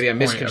 Okay, maybe I'm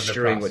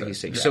misconstruing what he's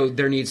saying. Yeah. So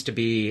there needs to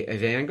be a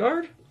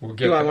vanguard?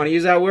 Do I want to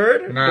use that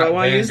word? Not Do I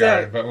want to use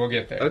that? But we'll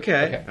get there.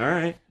 Okay, all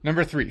right.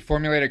 Number 3,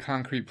 formulate a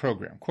concrete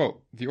program.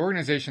 Quote, the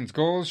organization's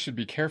goals should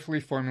be carefully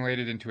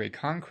formulated into a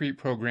concrete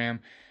program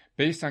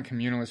based on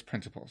communalist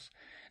principles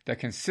that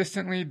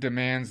consistently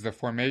demands the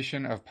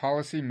formation of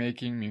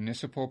policy-making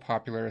municipal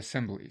popular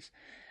assemblies.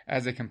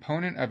 As a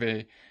component of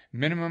a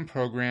minimum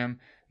program,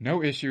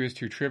 no issue is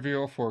too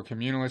trivial for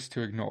communalists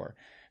to ignore,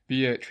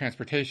 be it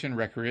transportation,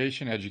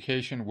 recreation,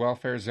 education,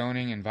 welfare,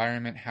 zoning,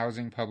 environment,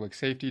 housing, public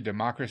safety,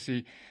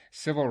 democracy,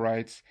 civil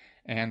rights,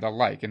 and the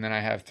like. And then I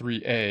have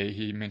 3A.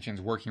 He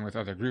mentions working with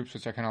other groups,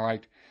 which I kind of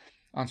liked.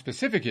 On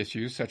specific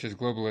issues such as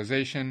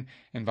globalization,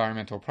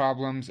 environmental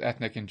problems,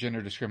 ethnic and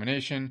gender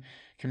discrimination,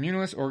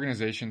 communalist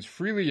organizations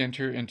freely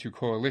enter into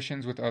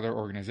coalitions with other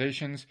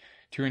organizations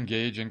to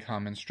engage in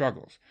common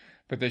struggles,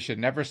 but they should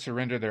never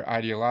surrender their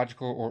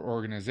ideological or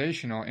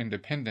organizational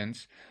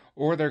independence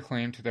or their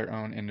claim to their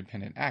own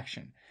independent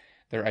action.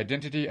 Their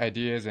identity,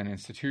 ideas, and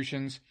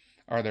institutions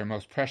are their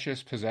most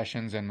precious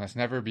possessions and must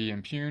never be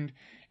impugned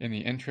in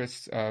the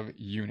interests of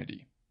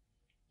unity.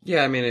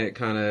 Yeah, I mean, it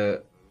kind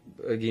of,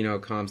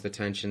 calms the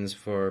tensions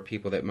for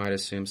people that might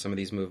assume some of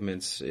these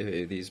movements,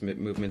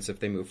 if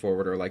they move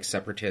forward, are like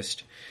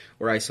separatist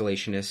or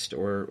isolationist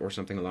or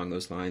something along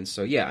those lines.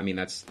 So yeah, I mean,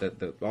 that's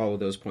all of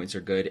those points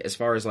are good. As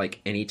far as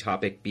like any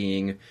topic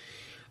being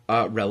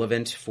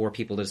relevant for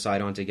people to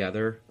decide on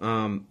together,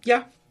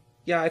 yeah,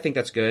 I think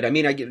that's good. I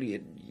mean,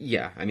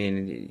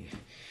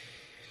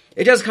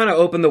 it does kind of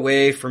open the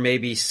way for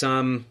maybe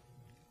some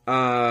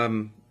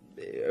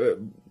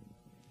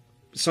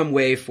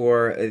way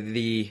for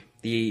the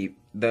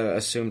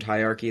assumed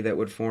hierarchy that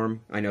would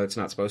form. I know it's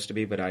not supposed to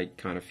be, but I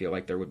kind of feel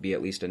like there would be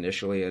at least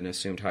initially an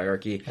assumed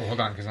hierarchy. Well, hold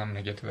on, because I'm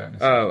going to get to that in a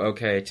second. Oh,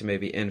 okay, to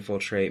maybe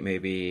infiltrate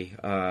maybe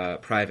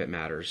private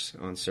matters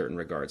on certain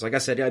regards. Like I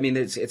said, I mean,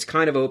 it's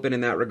kind of open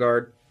in that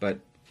regard, but...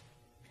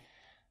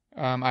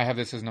 I have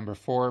this as number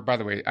 4. By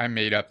the way, I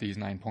made up these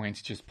 9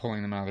 points, just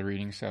pulling them out of the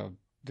reading, so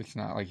it's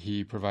not like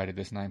he provided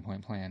this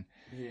 9-point plan.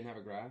 He didn't have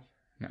a graph?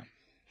 No.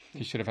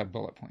 He should have had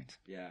bullet points.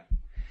 Yeah.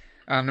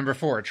 Number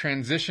 4,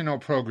 transitional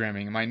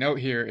programming. My note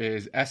here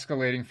is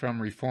escalating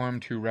from reform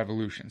to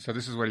revolution. So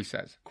this is what he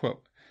says,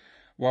 quote,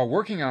 while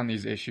working on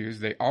these issues,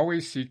 they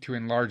always seek to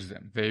enlarge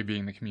them, they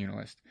being the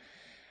communalist,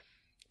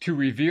 to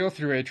reveal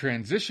through a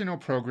transitional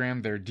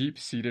program their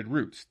deep-seated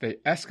roots. They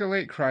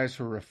escalate cries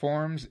for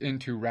reforms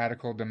into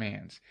radical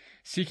demands,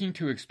 seeking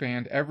to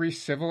expand every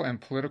civil and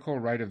political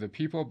right of the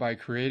people by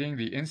creating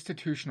the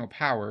institutional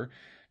power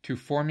to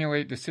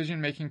formulate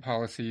decision-making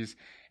policies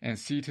and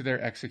see to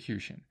their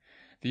execution.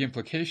 The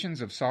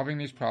implications of solving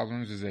these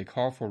problems is a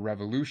call for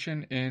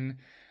revolution in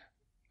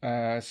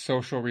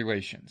social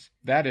relations.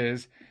 That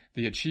is,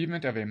 the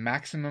achievement of a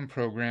maximum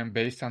program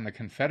based on the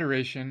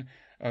confederation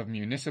of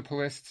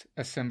municipalist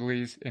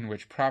assemblies in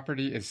which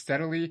property is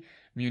steadily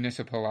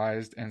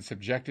municipalized and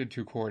subjected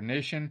to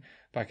coordination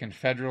by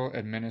confederal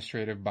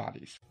administrative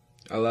bodies.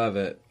 I love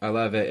it.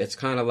 It's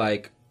kind of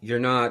like you're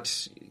not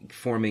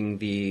forming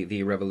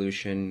the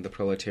revolution. The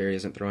proletariat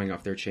isn't throwing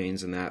off their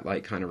chains in that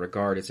like kind of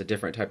regard. It's a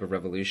different type of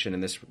revolution.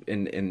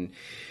 And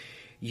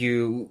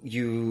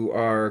you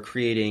are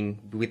creating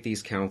with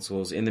these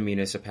councils in the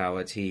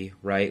municipality,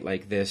 right?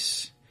 Like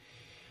this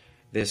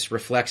this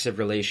reflexive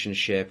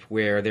relationship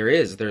where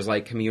there's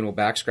like communal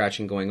back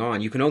scratching going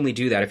on. You can only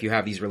do that if you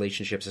have these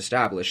relationships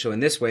established. So in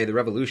this way, the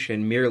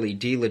revolution merely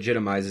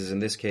delegitimizes, in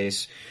this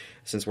case,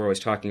 since we're always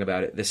talking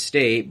about it, the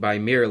state by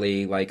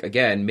merely, like,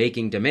 again,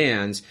 making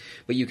demands.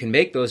 But you can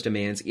make those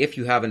demands if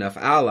you have enough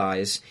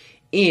allies.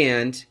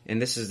 And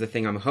this is the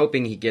thing I'm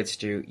hoping he gets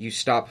to, you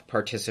stop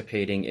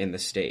participating in the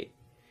state.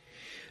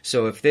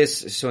 So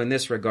in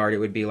this regard, it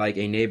would be like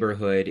a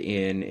neighborhood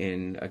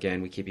in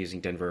again, we keep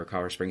using Denver or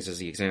Colorado Springs as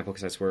the example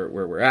because that's where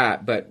we're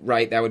at. But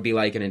right, that would be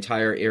like an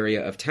entire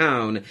area of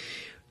town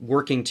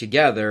working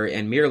together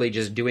and merely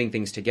just doing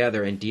things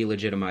together and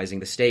delegitimizing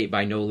the state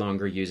by no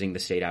longer using the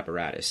state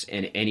apparatus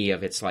and any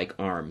of its like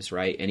arms,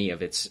 right? Any of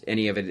its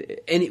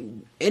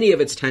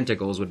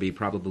tentacles would be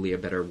probably a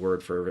better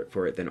word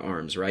for it than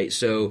arms, right?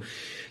 So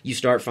you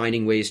start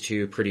finding ways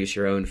to produce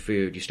your own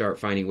food, you start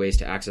finding ways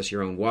to access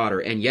your own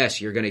water, and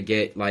yes, you're going to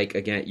get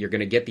you're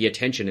going to get the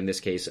attention in this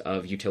case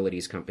of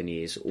utilities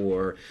companies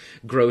or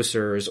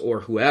grocers or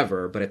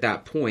whoever, but at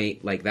that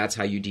point, like, that's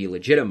how you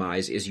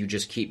delegitimize, is you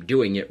just keep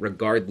doing it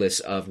regardless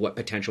of what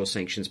potential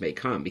sanctions may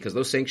come, because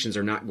those sanctions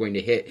are not going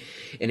to hit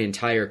an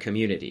entire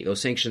community. Those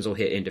sanctions will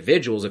hit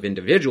individuals if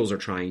individuals are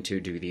trying to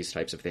do these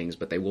types of things,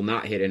 but they will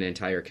not hit an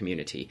entire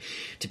community.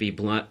 To be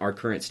blunt, our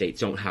current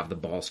states don't have the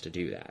balls to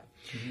do that.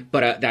 Mm-hmm.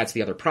 But that's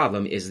the other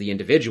problem, is the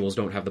individuals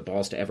don't have the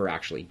balls to ever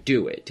actually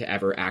do it, to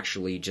ever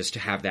actually just to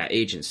have that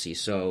agency.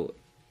 So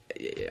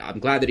I'm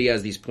glad that he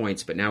has these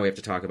points, but now we have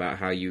to talk about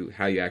how you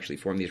actually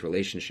form these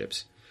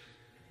relationships.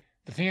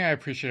 The thing I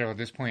appreciate about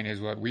this point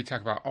is what we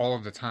talk about all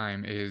of the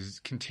time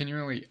is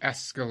continually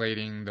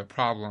escalating the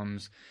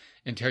problems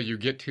until you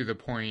get to the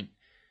point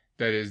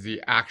that is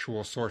the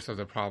actual source of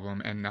the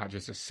problem and not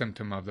just a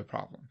symptom of the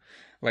problem.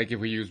 Like if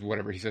we use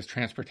whatever he says,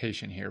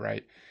 transportation here,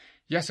 right?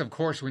 Yes, of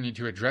course, we need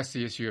to address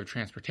the issue of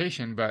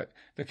transportation, but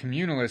the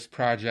communalist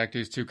project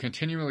is to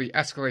continually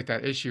escalate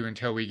that issue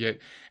until we get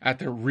at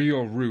the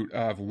real root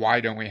of why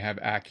don't we have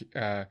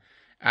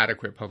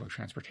adequate public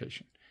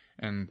transportation.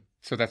 And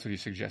so that's what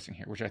he's suggesting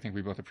here, which I think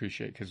we both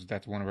appreciate because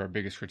that's one of our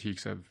biggest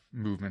critiques of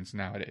movements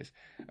nowadays,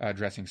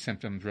 addressing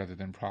symptoms rather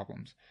than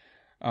problems.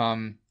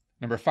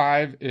 Number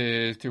 5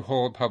 is to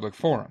hold public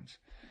forums.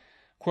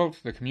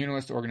 Quote, the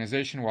communalist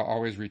organization, while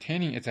always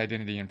retaining its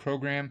identity and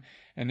program,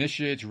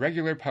 initiates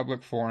regular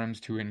public forums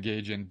to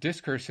engage in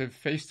discursive,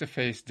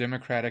 face-to-face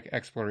democratic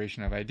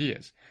exploration of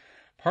ideas,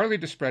 partly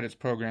to spread its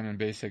program and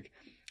basic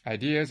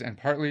ideas, and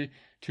partly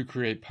to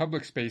create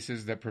public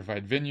spaces that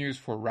provide venues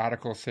for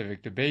radical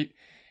civic debate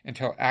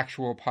until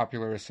actual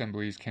popular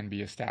assemblies can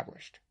be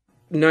established.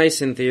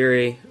 Nice in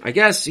theory. I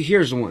guess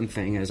here's one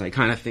thing as I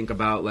kind of think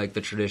about like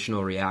the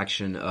traditional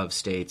reaction of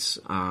states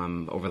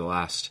over the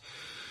last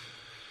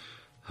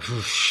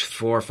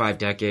 4 or 5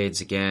 decades,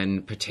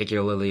 again,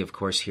 particularly, of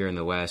course, here in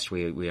the West,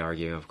 we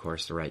argue, of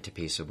course, the right to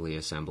peaceably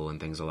assemble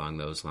and things along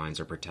those lines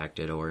are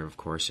protected, or, of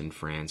course, in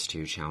France,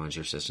 to challenge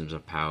your systems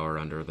of power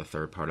under the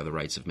third part of the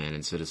rights of man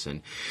and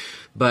citizen.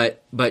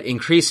 But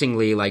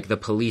increasingly, like, the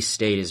police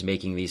state is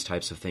making these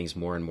types of things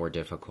more and more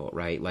difficult,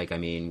 right? Like, I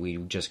mean, we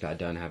just got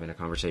done having a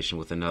conversation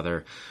with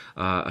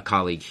a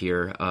colleague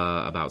here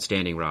about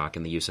Standing Rock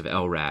and the use of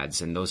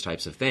LRADs and those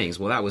types of things.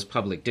 Well, that was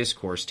public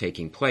discourse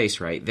taking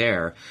place right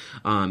there.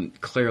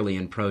 Clearly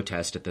in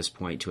protest at this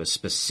point to a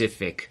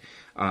specific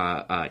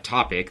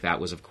topic. That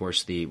was, of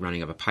course, the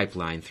running of a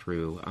pipeline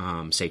through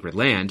sacred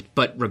land.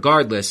 But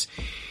regardless,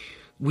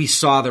 we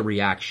saw the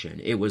reaction.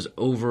 It was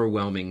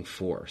overwhelming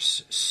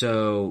force.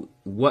 So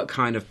what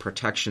kind of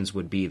protections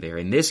would be there?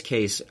 In this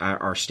case,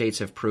 our states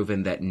have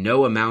proven that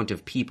no amount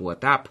of people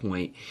at that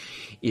point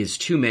is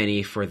too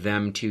many for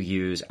them to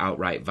use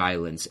outright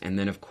violence. And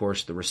then, of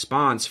course, the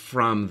response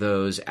from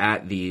those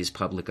at these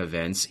public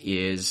events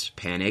is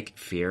panic,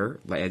 fear,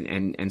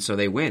 and so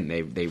they win.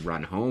 They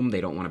run home.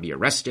 They don't want to be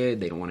arrested.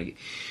 They don't want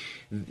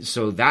to.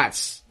 So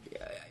that's,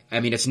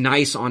 I mean, it's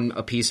nice on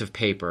a piece of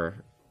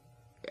paper.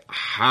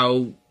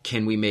 How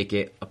can we make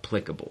it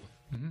applicable?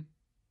 Mm-hmm.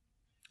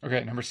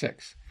 Okay, number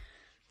 6.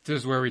 This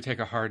is where we take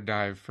a hard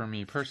dive for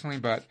me personally,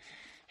 but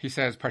he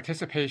says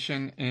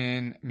participation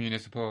in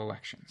municipal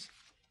elections.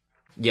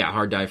 Yeah,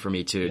 hard dive for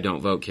me too. Yeah.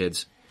 Don't vote,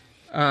 kids.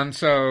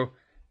 So,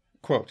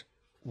 quote,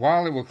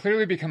 while it will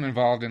clearly become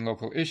involved in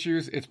local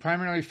issues, its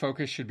primary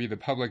focus should be the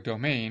public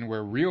domain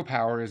where real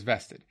power is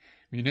vested,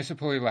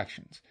 municipal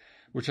elections,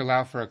 which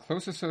allow for a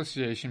close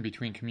association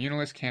between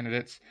communalist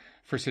candidates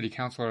for city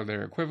council or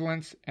their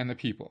equivalents and the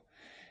people.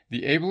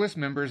 The ablest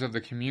members of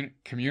the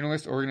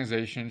communalist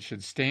organization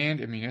should stand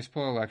in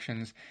municipal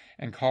elections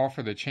and call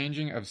for the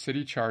changing of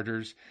city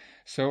charters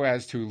so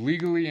as to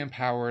legally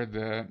empower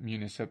the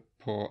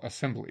municipal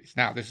assemblies.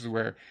 Now, this is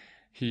where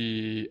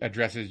he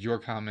addresses your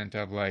comment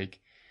of, like,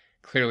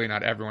 clearly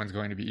not everyone's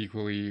going to be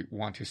equally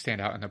want to stand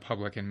out in the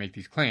public and make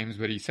these claims,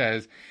 but he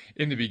says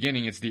in the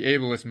beginning it's the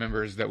ablest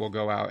members that will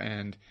go out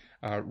and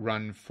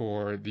run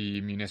for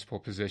the municipal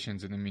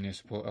positions in the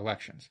municipal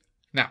elections.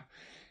 Now,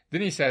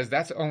 then he says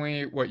that's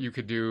only what you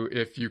could do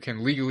if you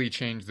can legally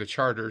change the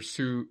charters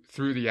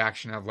through the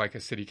action of like a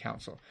city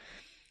council.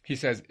 He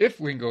says if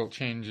legal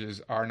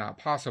changes are not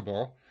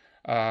possible,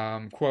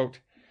 Quote,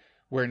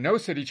 where no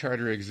city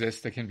charter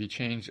exists that can be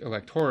changed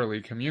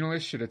electorally,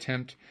 communalists should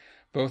attempt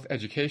both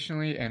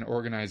educationally and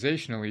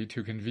organizationally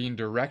to convene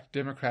direct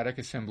democratic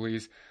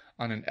assemblies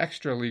on an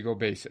extra-legal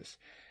basis,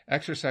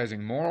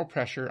 exercising moral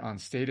pressure on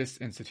statist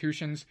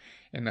institutions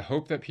in the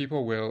hope that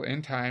people will,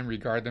 in time,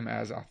 regard them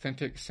as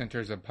authentic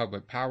centers of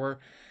public power,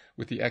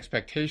 with the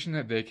expectation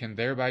that they can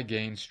thereby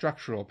gain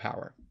structural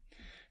power.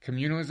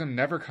 Communalism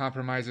never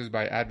compromises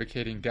by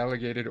advocating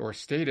delegated or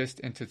statist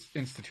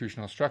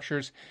institutional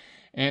structures,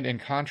 and in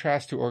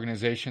contrast to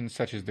organizations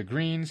such as the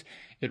Greens,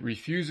 it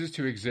refuses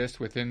to exist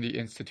within the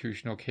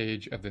institutional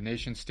cage of the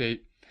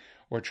nation-state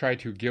or try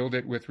to gild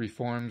it with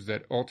reforms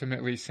that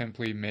ultimately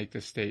simply make the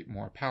state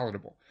more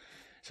palatable.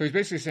 So he's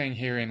basically saying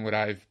here in what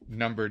I've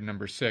numbered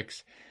number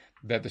 6,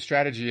 that the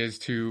strategy is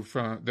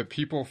from the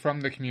people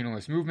from the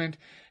communalist movement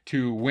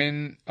to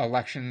win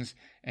elections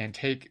and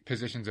take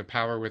positions of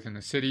power within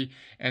the city,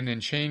 and then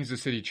change the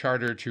city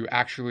charter to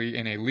actually,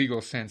 in a legal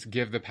sense,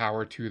 give the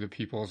power to the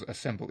people's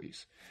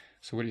assemblies.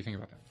 So what do you think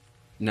about that?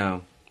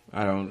 No,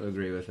 I don't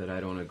agree with it. I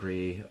don't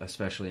agree,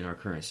 especially in our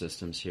current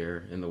systems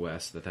here in the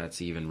West, that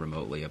that's even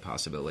remotely a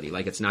possibility.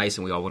 Like, it's nice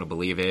and we all want to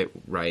believe it,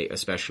 right?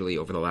 Especially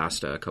over the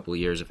last couple of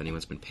years, if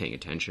anyone's been paying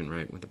attention,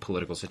 right, with the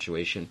political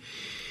situation.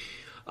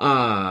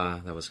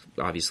 That was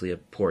obviously a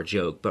poor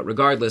joke, but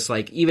regardless,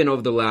 like, even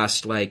over the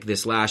last, like,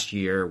 this last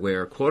year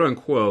where, quote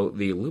unquote,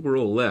 the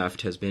liberal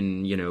left has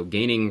been,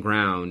 gaining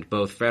ground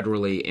both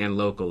federally and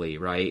locally,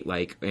 right?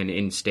 Like, and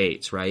in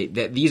states, right?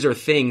 That these are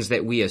things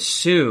that we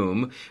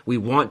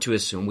want to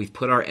assume, we've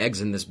put our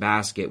eggs in this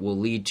basket, will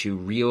lead to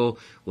real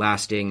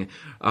lasting,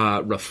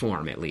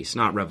 reform, at least.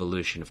 Not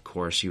revolution, of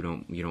course. You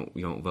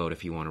don't vote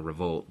if you want to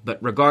revolt.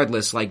 But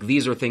regardless, like,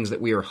 these are things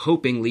that we are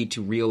hoping lead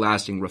to real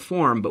lasting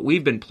reform, but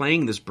we've been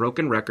playing this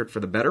broken record for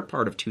the better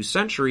part of 2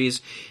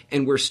 centuries,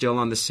 and we're still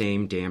on the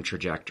same damn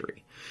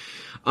trajectory.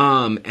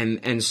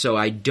 And so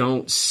I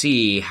don't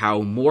see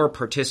how more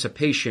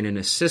participation in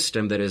a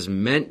system that is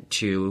meant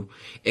to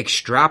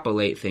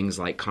extrapolate things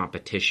like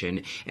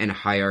competition and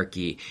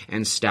hierarchy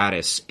and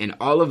status and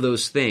all of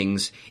those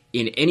things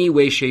in any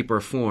way, shape, or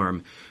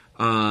form,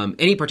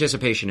 any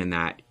participation in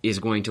that is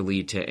going to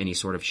lead to any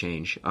sort of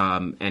change,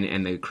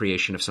 and the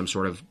creation of some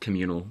sort of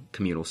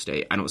communal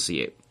state. I don't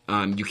see it.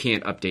 You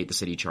can't update the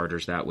city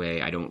charters that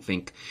way. I don't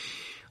think.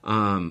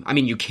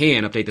 You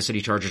can update the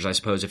city charters, I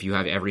suppose, if you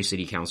have every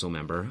city council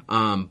member.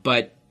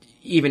 But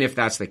even if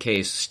that's the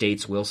case,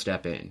 states will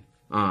step in.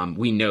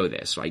 We know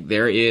this. Like,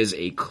 there is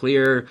a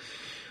clear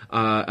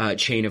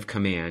chain of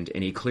command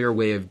and a clear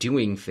way of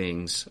doing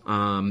things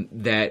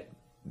that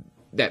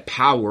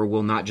power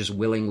will not just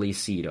willingly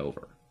cede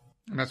over.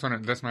 And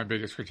that's my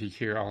biggest critique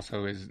here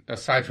also is,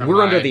 aside from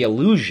we're under the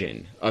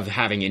illusion of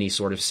having any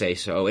sort of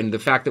say-so, and the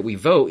fact that we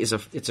vote is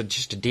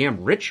just a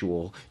damn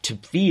ritual to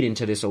feed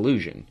into this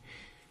illusion.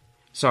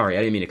 Sorry,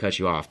 I didn't mean to cut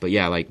you off, but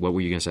yeah, like, what were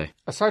you going to say?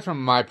 Aside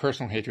from my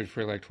personal hatred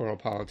for electoral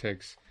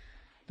politics,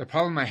 the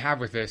problem I have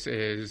with this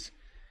is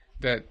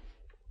that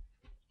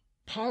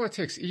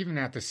politics, even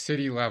at the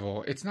city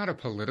level, it's not a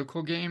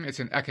political game, it's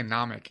an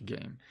economic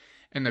game.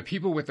 And the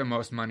people with the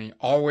most money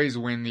always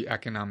win the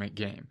economic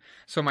game.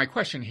 So my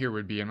question here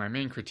would be, and my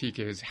main critique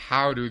is,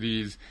 how do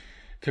these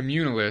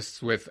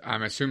communalists with,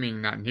 I'm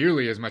assuming, not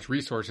nearly as much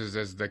resources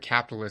as the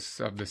capitalists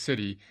of the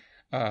city,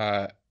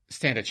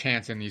 stand a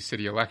chance in these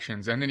city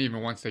elections? And then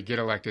even once they get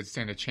elected,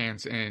 stand a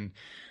chance in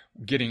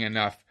getting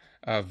enough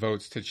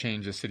votes to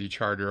change a city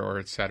charter or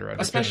et cetera.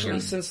 Especially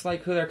since,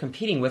 like, who they're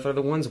competing with are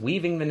the ones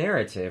weaving the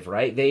narrative,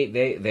 right?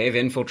 They've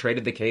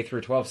infiltrated the K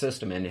through 12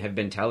 system and have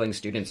been telling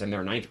students in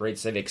their 9th grade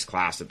civics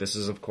class that this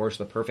is, of course,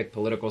 the perfect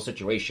political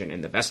situation,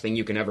 and the best thing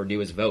you can ever do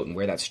is vote and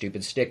wear that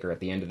stupid sticker at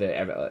the end of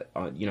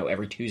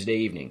every Tuesday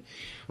evening,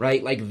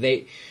 right? Like,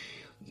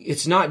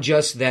 it's not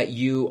just that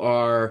you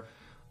are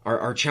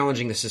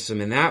challenging the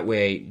system in that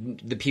way,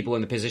 the people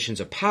in the positions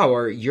of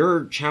power.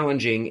 You're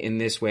challenging in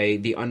this way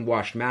the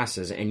unwashed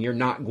masses, and you're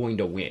not going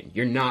to win.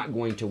 You're not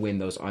going to win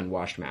those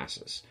unwashed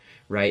masses,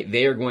 right?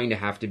 They are going to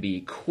have to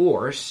be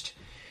coerced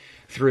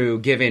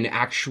through given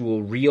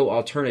actual real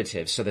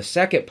alternatives. So the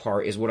second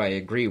part is what I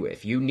agree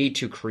with. You need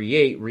to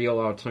create real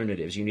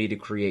alternatives. You need to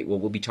create what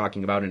we'll be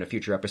talking about in a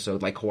future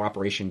episode, like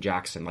Cooperation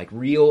Jackson, like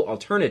real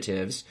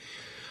alternatives.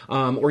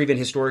 Or even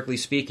historically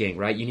speaking,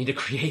 right? You need to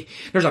create.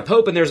 There's a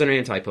pope and there's an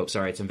anti-pope.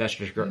 Sorry, it's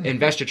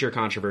investiture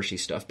controversy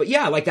stuff. But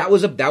yeah, like that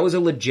was a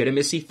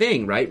legitimacy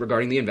thing, right?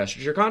 Regarding the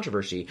investiture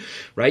controversy,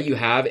 right? You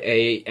have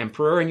a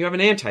emperor and you have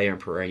an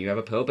anti-emperor, and you have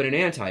a pope and an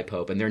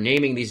anti-pope, and they're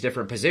naming these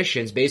different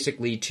positions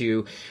basically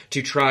to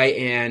try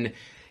and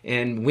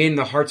win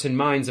the hearts and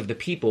minds of the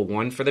people.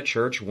 One for the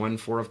church, one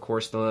for, of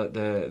course,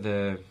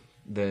 the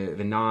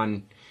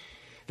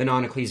the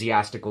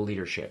non-ecclesiastical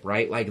leadership,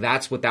 right? Like,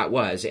 that's what that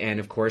was. And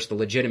of course, the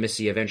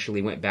legitimacy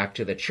eventually went back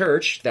to the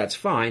church. That's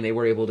fine. They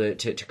were able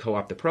to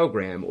co-opt the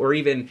program. Or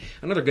even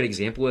another good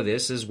example of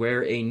this is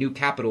where a new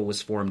capital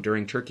was formed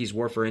during Turkey's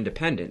war for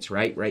independence,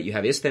 right? You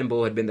have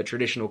Istanbul had been the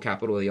traditional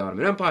capital of the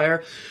Ottoman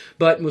Empire,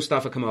 but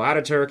Mustafa Kemal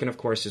Ataturk and of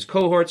course his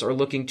cohorts are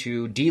looking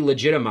to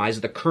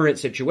delegitimize the current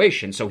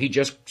situation. So he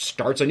just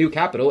starts a new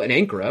capital in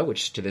Ankara,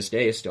 which to this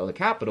day is still the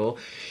capital.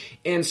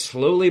 And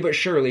slowly but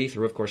surely,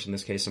 through, of course, in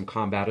this case, some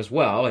combat as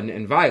well,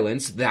 and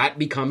violence, that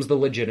becomes the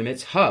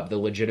legitimate hub, the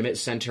legitimate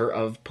center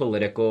of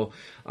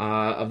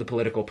the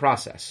political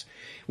process,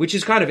 which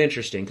is kind of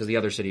interesting because the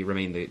other city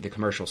remained the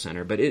commercial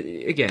center. But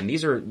again,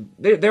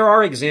 there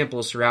are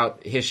examples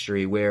throughout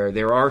history where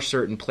there are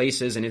certain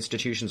places and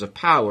institutions of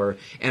power,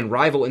 and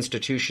rival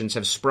institutions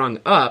have sprung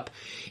up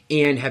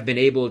and have been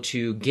able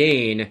to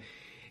gain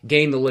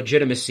the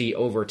legitimacy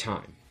over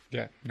time.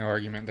 Yeah, no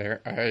argument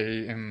there.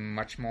 I am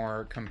much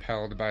more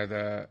compelled by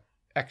the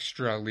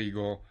extra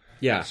legal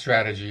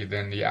strategy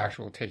than the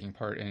actual taking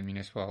part in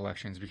municipal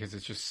elections, because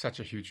it's just such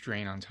a huge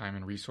drain on time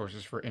and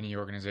resources for any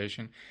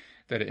organization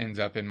that it ends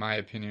up, in my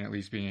opinion, at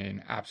least being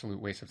an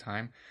absolute waste of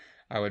time.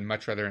 I would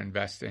much rather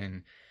invest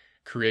in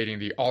creating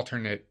the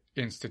alternate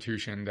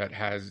institution that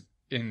has,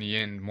 in the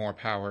end, more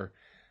power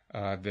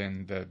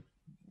than the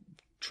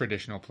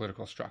traditional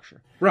political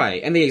structure.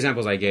 Right. And the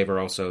examples I gave are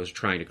also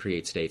trying to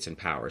create states in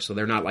power. So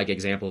they're not like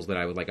examples that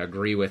I would like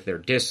agree with.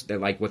 They're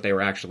like what they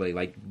were actually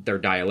like, their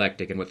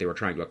dialectic and what they were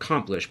trying to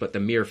accomplish. But the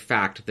mere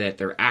fact that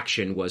their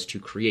action was to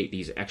create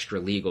these extra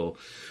legal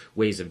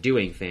ways of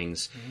doing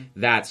things,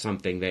 that's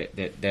something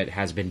that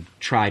has been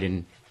tried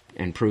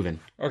and proven.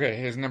 Okay,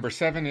 his number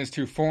 7 is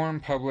to form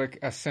public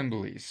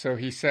assemblies. So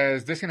he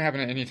says this can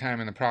happen at any time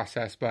in the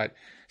process, but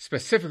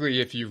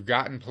specifically if you've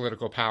gotten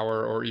political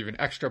power or even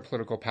extra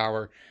political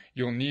power,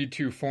 you'll need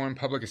to form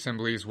public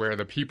assemblies where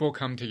the people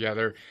come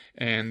together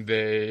and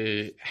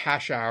they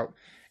hash out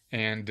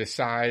and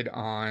decide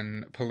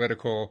on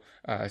political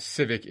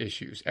civic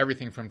issues,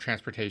 everything from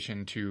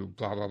transportation to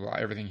blah, blah, blah,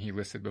 everything he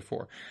listed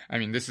before. I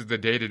mean, this is the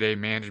day-to-day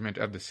management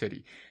of the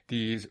city.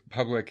 These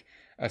public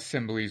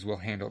assemblies will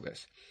handle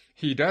this.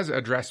 He does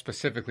address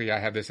specifically, I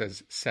have this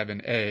as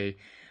 7A,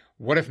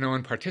 what if no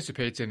one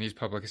participates in these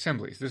public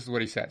assemblies? This is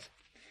what he says.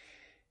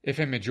 If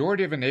a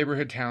majority of a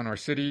neighborhood, town, or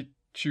city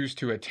choose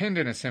to attend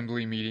an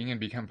assembly meeting and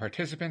become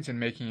participants in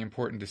making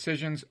important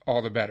decisions,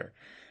 all the better.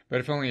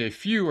 But if only a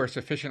few are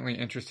sufficiently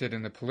interested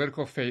in the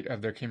political fate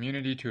of their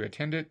community to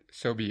attend it,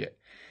 so be it.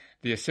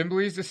 The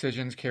assembly's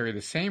decisions carry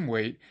the same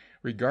weight,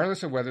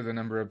 regardless of whether the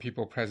number of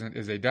people present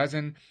is a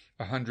dozen,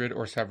 100,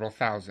 or several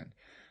thousand.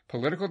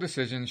 Political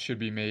decisions should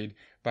be made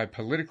by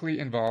politically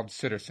involved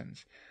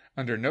citizens.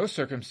 Under no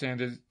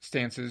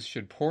circumstances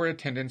should poor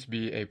attendance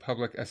be a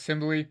public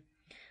assembly.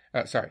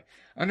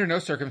 Under no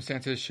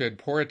circumstances should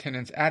poor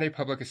attendance at a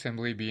public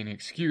assembly be an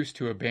excuse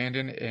to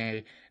abandon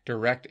a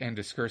direct and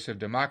discursive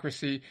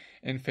democracy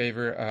in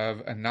favor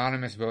of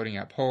anonymous voting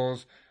at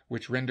polls,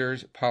 which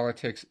renders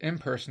politics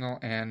impersonal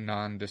and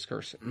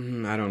non-discursive.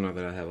 I don't know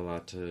that I have a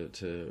lot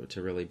to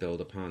really build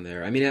upon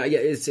there. I mean,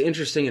 it's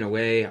interesting in a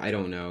way. I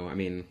don't know. I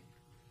mean,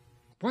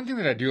 one thing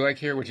that I do like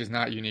here, which is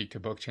not unique to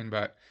Bookchin,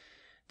 but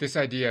this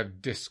idea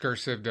of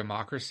discursive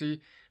democracy,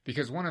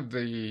 because one of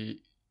the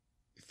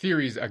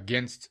theories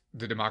against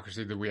the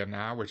democracy that we have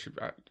now, which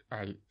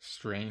I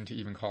strain to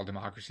even call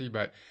democracy,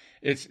 but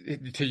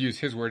to use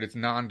his word, it's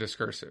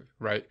non-discursive,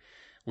 right?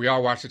 We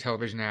all watch the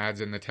television ads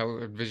and the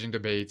television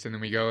debates, and then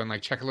we go and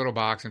like check a little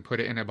box and put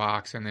it in a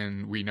box, and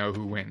then we know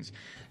who wins.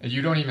 And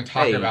you don't even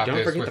talk about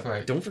this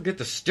with don't forget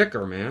the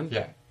sticker, man.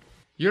 Yeah.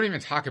 You don't even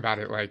talk about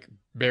it like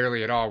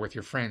barely at all with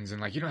your friends, and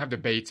like you don't have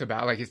debates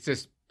about, like, it's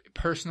this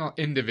personal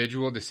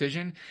individual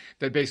decision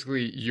that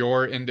basically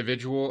your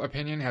individual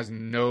opinion has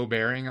no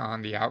bearing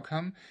on the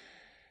outcome.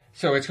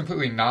 So it's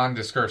completely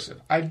non-discursive.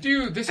 I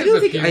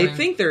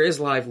think there is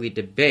lively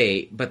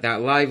debate, but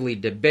that lively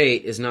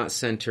debate is not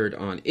centered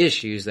on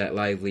issues. That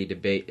lively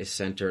debate is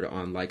centered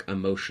on like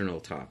emotional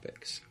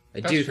topics. I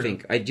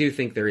do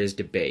think there is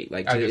debate.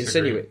 Like, to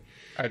insinuate.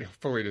 I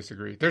fully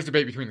disagree. There's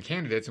debate between the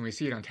candidates, and we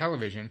see it on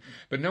television,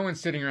 but no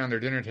one's sitting around their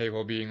dinner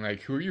table being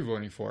like, who are you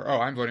voting for?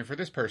 Oh, I'm voting for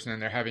this person,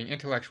 and they're having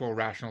intellectual,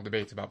 rational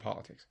debates about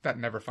politics. That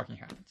never fucking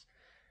happens.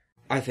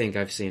 I think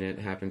I've seen it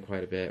happen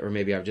quite a bit, or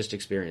maybe I've just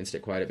experienced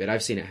it quite a bit.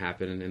 I've seen it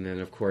happen, and then,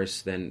 of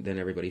course, then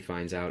everybody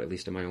finds out, at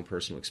least in my own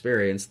personal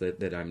experience,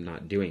 that I'm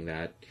not doing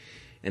that.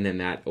 And then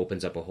that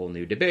opens up a whole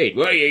new debate.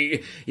 Well,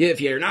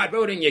 if you're not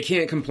voting, you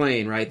can't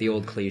complain, right? The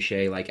old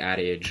cliche, like,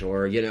 adage,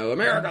 or,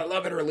 America,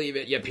 love it or leave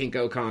it, you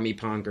pinko, commie,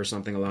 punk, or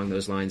something along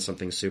those lines,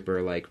 something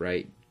super, like,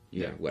 right?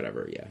 Yeah,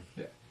 whatever,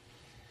 yeah.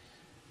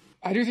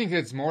 I do think that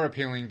it's more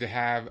appealing to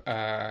have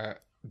a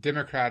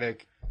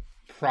democratic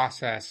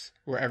process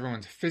where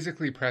everyone's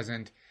physically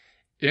present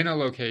in a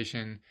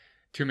location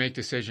to make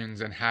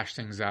decisions and hash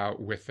things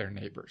out with their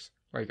neighbors.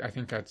 Like, I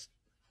think that's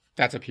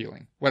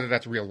appealing. Whether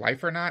that's real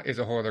life or not is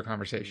a whole other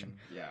conversation.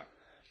 Yeah.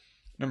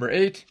 Number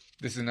 8,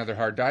 this is another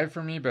hard dive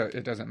for me, but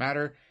it doesn't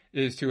matter,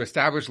 is to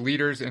establish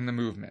leaders in the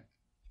movement.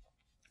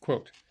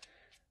 Quote,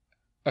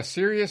 A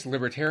serious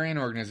libertarian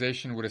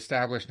organization would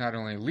establish not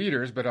only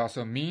leaders, but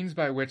also means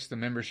by which the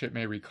membership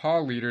may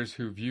recall leaders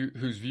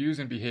whose views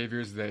and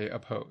behaviors they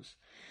oppose,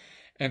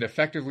 and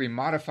effectively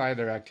modify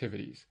their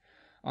activities.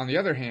 On the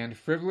other hand,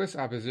 frivolous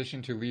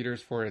opposition to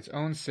leaders for its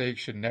own sake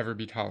should never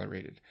be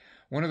tolerated.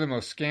 One of the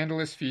most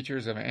scandalous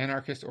features of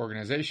anarchist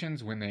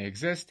organizations, when they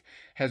exist,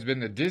 has been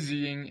the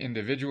dizzying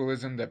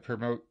individualism that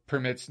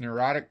permits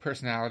neurotic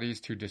personalities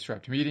to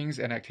disrupt meetings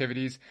and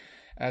activities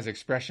as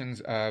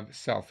expressions of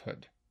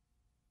selfhood.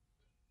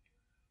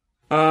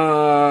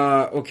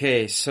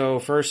 Okay, so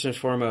first and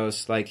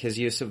foremost, like his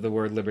use of the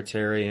word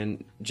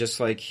libertarian, just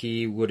like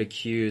he would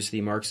accuse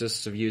the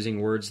Marxists of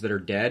using words that are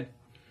dead,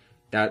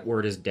 that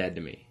word is dead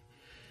to me.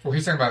 Well,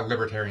 he's talking about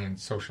libertarian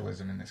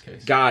socialism in this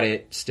case. Got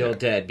it. Still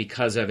dead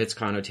because of its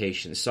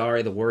connotations.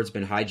 Sorry, the word's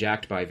been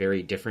hijacked by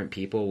very different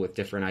people with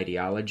different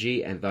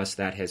ideology, and thus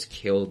that has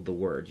killed the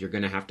word. You're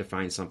going to have to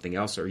find something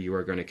else, or you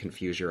are going to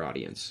confuse your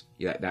audience.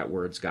 That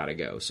word's got to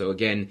go. So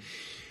again,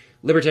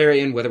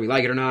 libertarian, whether we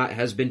like it or not,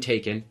 has been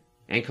taken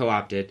and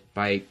co-opted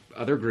by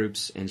other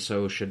groups, and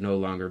so should no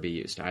longer be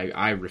used.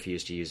 I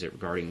refuse to use it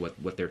regarding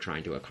what they're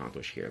trying to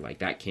accomplish here. Like,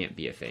 that can't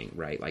be a thing,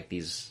 right? Like,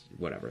 these,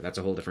 whatever. That's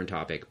a whole different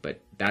topic, but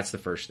that's the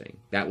first thing.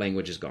 That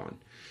language is gone.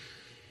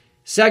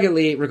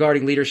 Secondly,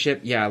 regarding leadership,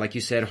 yeah, like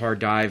you said, hard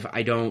dive.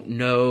 I don't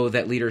know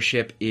that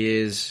leadership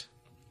is...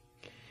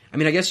 I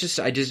mean, I guess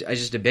I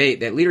just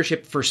debate that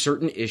leadership for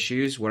certain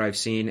issues, what I've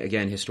seen,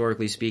 again,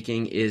 historically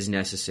speaking, is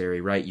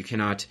necessary, right? You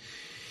cannot...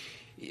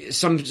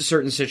 Some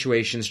certain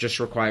situations just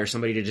require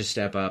somebody to just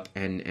step up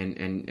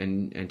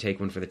and take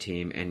one for the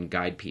team and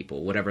guide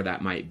people, whatever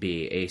that might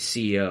be. A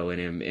CEO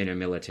in a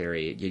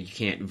military, you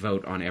can't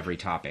vote on every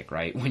topic,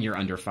 right? When you're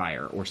under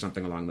fire or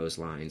something along those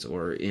lines,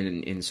 or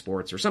in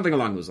sports or something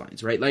along those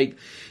lines, right? Like,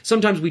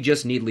 sometimes we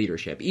just need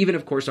leadership. Even,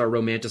 of course, our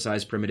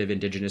romanticized primitive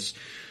indigenous,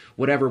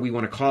 whatever we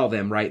want to call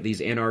them, right?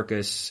 These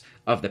anarchists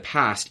of the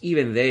past,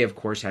 even they, of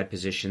course, had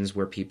positions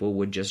where people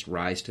would just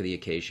rise to the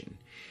occasion.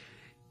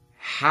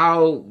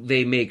 How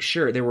they make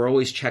sure, there were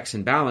always checks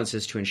and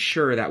balances to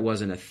ensure that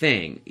wasn't a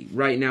thing.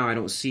 Right now, I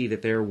don't see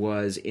that there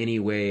was any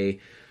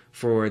way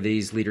for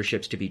these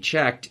leaderships to be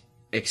checked,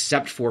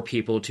 except for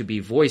people to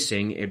be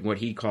voicing in what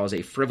he calls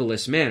a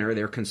frivolous manner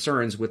their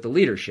concerns with the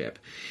leadership.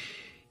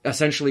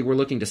 Essentially, we're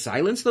looking to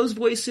silence those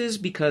voices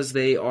because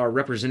they are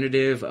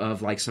representative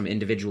of like some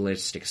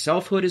individualistic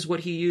selfhood is what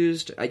he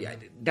used.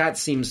 That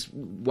seems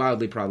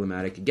wildly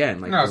problematic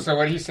again. No, so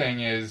what he's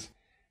saying is,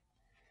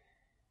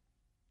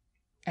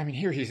 I mean,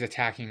 here he's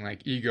attacking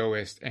like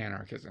egoist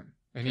anarchism.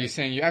 And he's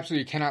saying you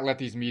absolutely cannot let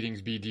these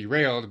meetings be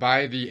derailed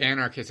by the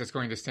anarchist that's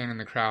going to stand in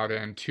the crowd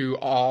and to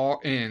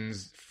all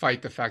ends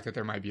fight the fact that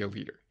there might be a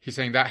leader. He's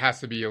saying that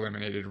has to be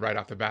eliminated right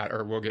off the bat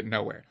or we'll get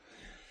nowhere.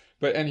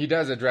 And he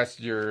does address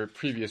your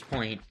previous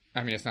point.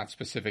 I mean, it's not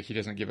specific. He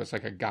doesn't give us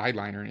like a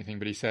guideline or anything,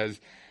 but he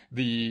says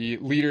the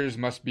leaders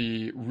must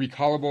be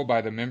recallable by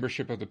the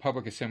membership of the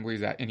public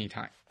assemblies at any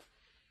time.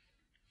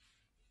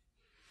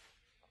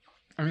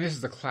 I mean, this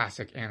is the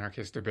classic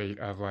anarchist debate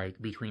of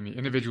like between the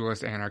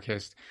individualist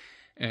anarchist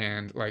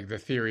and like the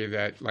theory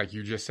that, like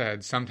you just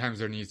said, sometimes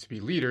there needs to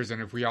be leaders.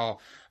 And if we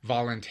all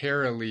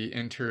voluntarily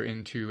enter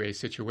into a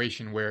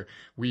situation where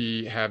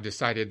we have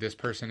decided this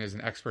person is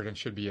an expert and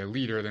should be a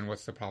leader, then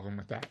what's the problem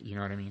with that? You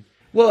know what I mean?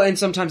 Well, and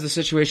sometimes the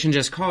situation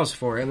just calls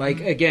for it. Like,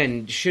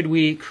 again, should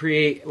we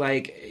create,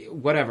 like,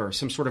 whatever,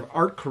 some sort of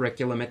art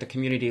curriculum at the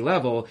community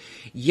level?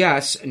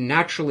 Yes,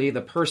 naturally,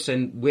 the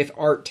person with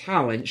art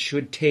talent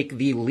should take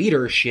the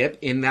leadership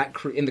in that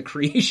in the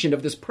creation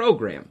of this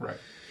program. Right.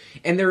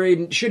 And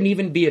there shouldn't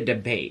even be a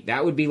debate.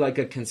 That would be like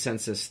a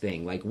consensus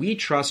thing. Like, we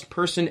trust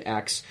person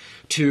X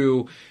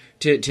to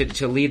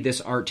lead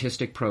this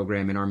artistic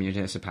program in our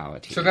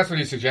municipality. So that's what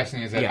he's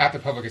suggesting, is that at the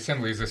public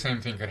assemblies, the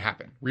same thing could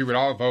happen. We would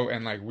all vote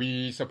and, like,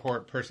 we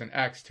support person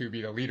X to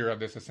be the leader of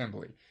this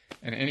assembly.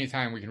 And any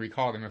time we can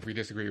recall them if we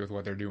disagree with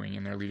what they're doing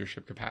in their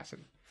leadership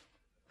capacity.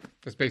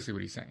 That's basically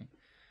what he's saying.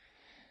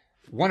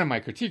 One of my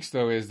critiques,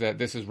 though, is that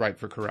this is ripe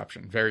for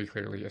corruption, very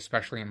clearly,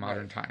 especially in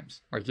modern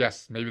times. Like,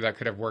 yes, maybe that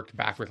could have worked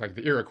back with, like,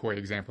 the Iroquois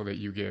example that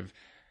you give,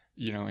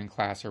 you know, in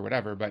class or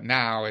whatever. But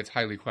now it's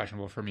highly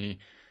questionable for me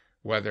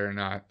whether or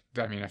not,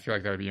 I mean, I feel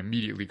like that would be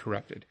immediately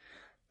corrupted.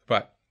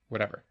 But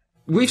whatever.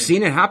 We've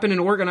seen it happen in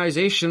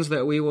organizations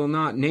that we will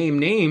not name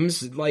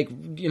names, like,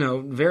 you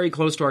know, very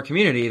close to our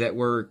community that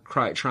were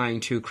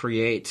trying to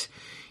create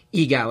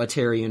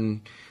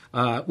egalitarian,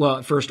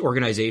 well, first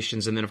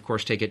organizations, and then, of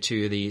course, take it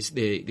to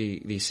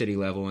the city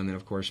level, and then,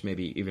 of course,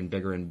 maybe even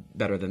bigger and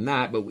better than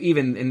that. But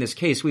even in this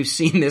case, we've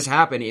seen this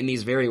happen in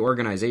these very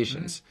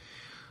organizations.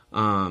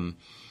 And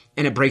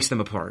it breaks them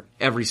apart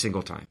every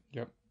single time.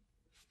 Yep.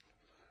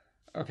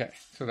 Okay,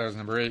 so that was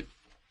number 8.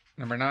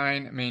 Number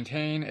 9,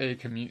 maintain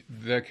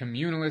the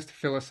communalist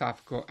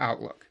philosophical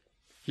outlook.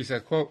 He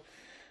said, quote,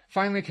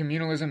 finally,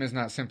 communalism is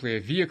not simply a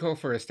vehicle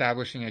for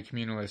establishing a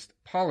communalist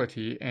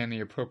polity and the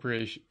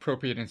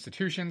appropriate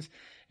institutions.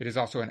 It is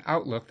also an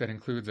outlook that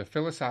includes a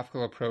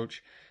philosophical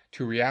approach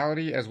to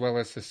reality as well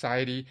as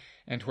society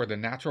and toward the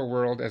natural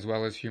world as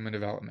well as human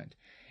development.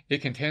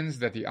 It contends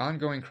that the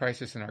ongoing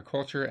crisis in our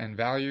culture and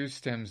values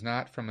stems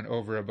not from an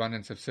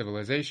overabundance of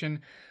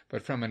civilization,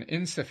 but from an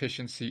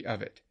insufficiency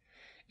of it.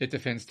 It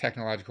defends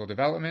technological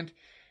development,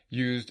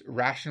 used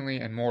rationally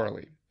and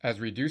morally, as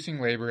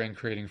reducing labor and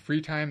creating free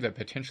time that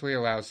potentially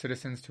allows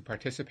citizens to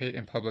participate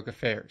in public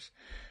affairs,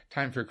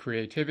 time for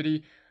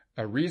creativity,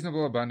 a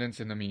reasonable abundance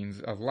in the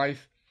means of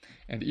life,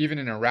 and even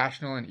in a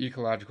rational and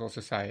ecological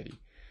society,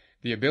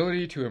 the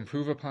ability to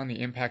improve upon the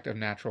impact of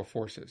natural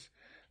forces.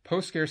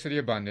 Post-scarcity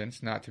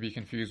abundance, not to be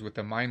confused with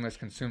the mindless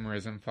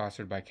consumerism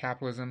fostered by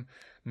capitalism,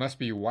 must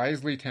be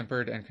wisely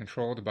tempered and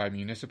controlled by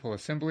municipal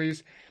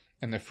assemblies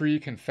and the free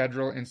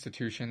confederal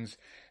institutions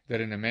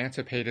that an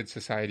emancipated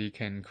society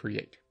can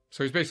create.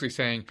 So he's basically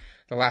saying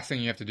the last thing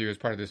you have to do as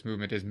part of this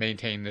movement is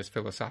maintain this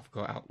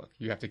philosophical outlook.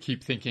 You have to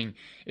keep thinking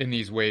in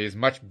these ways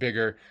much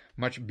bigger,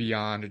 much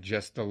beyond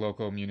just the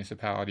local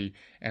municipality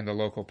and the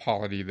local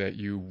polity that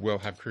you will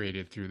have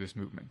created through this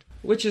movement.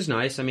 Which is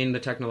nice. I mean, the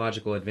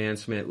technological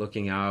advancement,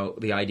 looking out,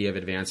 the idea of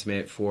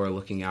advancement for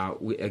looking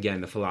out,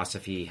 again, the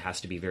philosophy has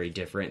to be very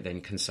different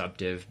than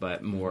consumptive,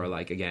 but more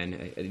like,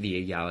 again, the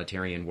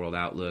egalitarian world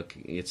outlook.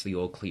 It's the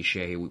old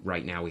cliche,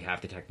 right now we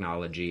have the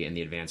technology and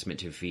the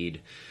advancement to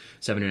feed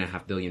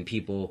 7.5 billion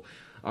people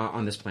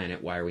on this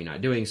planet. Why are we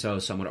not doing so?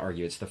 Some would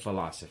argue it's the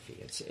philosophy.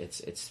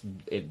 It's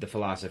the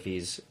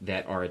philosophies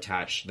that are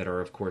attached, that are,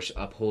 of course,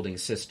 upholding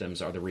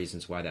systems are the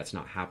reasons why that's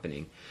not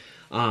happening.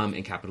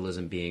 And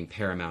capitalism being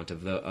paramount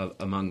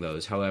among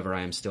those. However,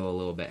 I am still a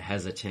little bit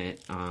hesitant,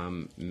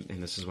 and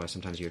this is why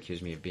sometimes you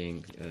accuse me of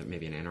being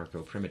maybe an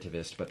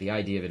anarcho-primitivist, but the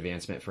idea of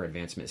advancement for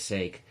advancement's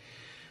sake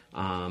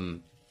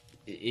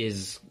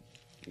is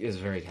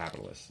very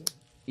capitalist.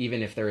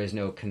 Even if there is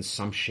no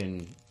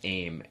consumption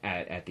aim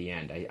at the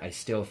end. I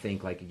still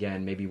think, like,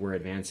 again, maybe we're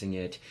advancing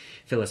it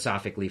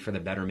philosophically for the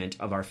betterment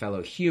of our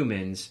fellow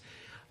humans.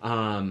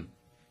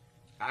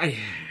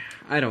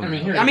 I don't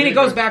know. I mean, it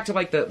goes back to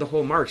like the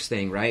whole Marx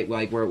thing, right?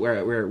 Like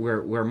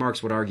where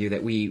Marx would argue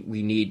that we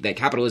need that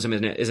capitalism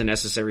is a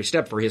necessary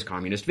step for his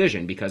communist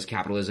vision, because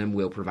capitalism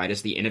will provide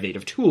us the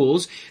innovative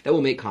tools that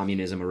will make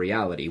communism a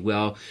reality.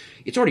 Well,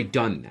 it's already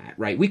done that,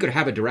 right? We could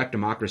have a direct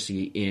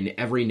democracy in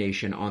every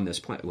nation on this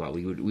planet. Well,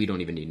 we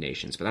don't even need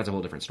nations, but that's a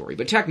whole different story.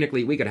 But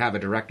technically, we could have a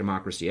direct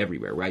democracy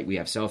everywhere, right? We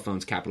have cell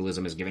phones.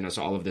 Capitalism has given us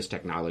all of this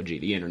technology,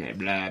 the internet,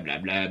 blah, blah,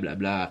 blah, blah,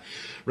 blah.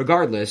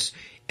 Regardless,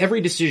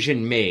 every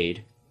decision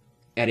made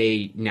at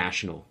a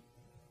national,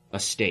 a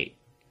state,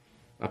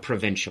 a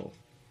provincial,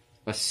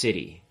 a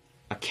city,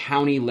 a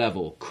county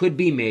level could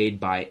be made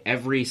by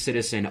every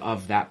citizen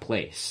of that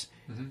place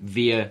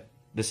via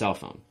the cell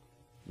phone.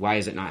 Why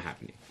is it not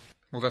happening?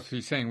 Well, that's what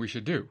he's saying we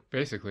should do,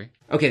 basically.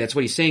 Okay, that's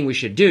what he's saying we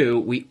should do.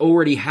 We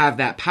already have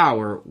that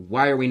power.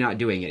 Why are we not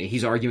doing it?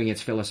 He's arguing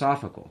it's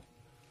philosophical.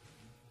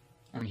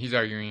 I mean, he's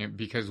arguing it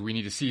because we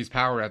need to seize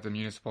power at the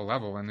municipal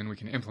level, and then we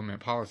can implement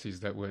policies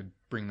that would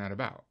bring that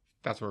about.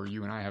 That's where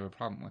you and I have a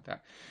problem with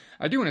that.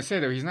 I do want to say,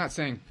 though, he's not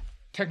saying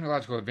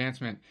technological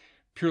advancement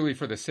purely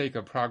for the sake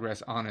of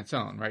progress on its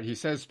own, right? He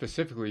says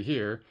specifically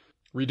here,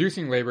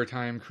 reducing labor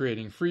time,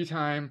 creating free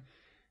time,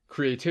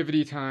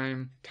 creativity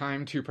time,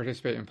 time to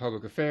participate in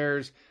public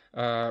affairs,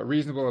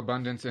 reasonable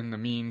abundance in the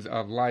means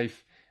of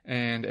life,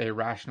 and a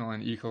rational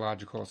and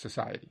ecological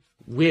society.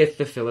 With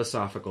the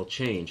philosophical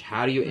change.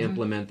 How do you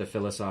implement the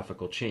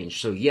philosophical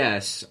change? So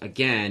yes,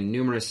 again,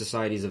 numerous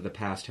societies of the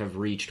past have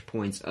reached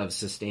points of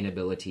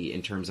sustainability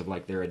in terms of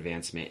like their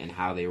advancement and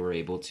how they were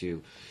able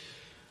to,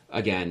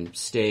 again,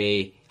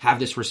 have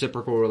this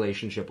reciprocal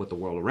relationship with the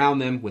world around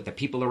them, with the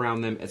people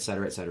around them, et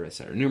cetera, et cetera, et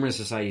cetera. Numerous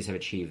societies have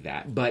achieved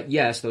that. But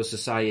yes, those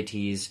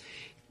societies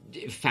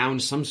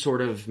found some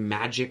sort of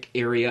magic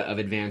area of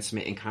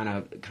advancement and kind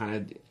of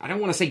I don't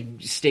want to say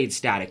stayed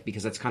static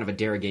because that's kind of a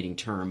derogating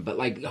term, but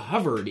like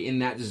hovered in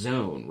that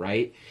zone,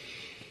 right?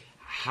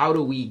 How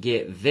do we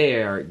get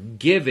there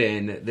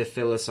given the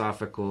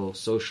philosophical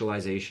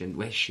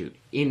socialization,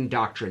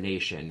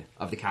 indoctrination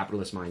of the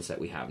capitalist mindset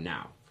we have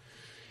now?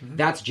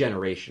 That's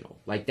generational.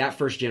 Like that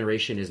first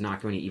generation is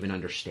not going to even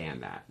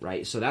understand that,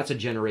 right? So that's a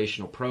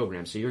generational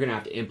program. So you're going to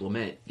have to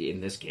implement,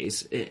 in this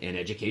case, an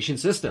education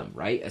system,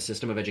 right? A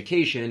system of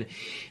education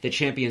that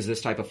champions this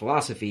type of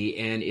philosophy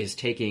and is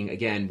taking,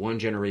 again, one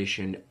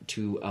generation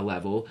to a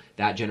level.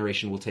 That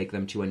generation will take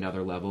them to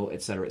another level,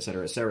 et cetera, et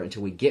cetera, et cetera,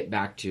 until we get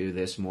back to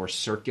this more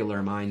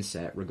circular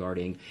mindset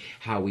regarding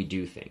how we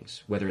do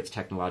things, whether it's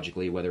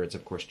technologically, whether it's,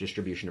 of course,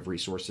 distribution of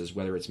resources,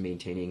 whether it's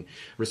maintaining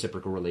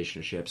reciprocal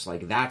relationships.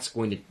 Like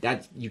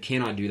that you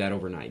cannot do that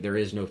overnight. There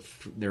is no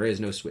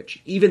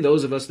switch. Even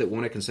those of us that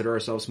want to consider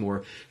ourselves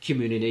more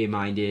community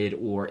minded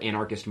or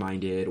anarchist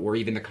minded, or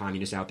even the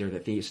communists out there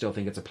that still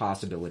think it's a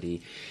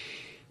possibility,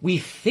 we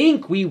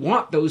think we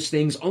want those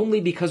things only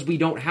because we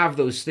don't have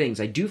those things.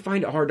 I do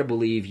find it hard to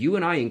believe, you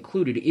and I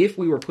included, if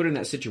we were put in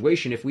that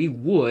situation, if we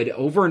would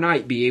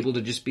overnight be able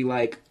to just be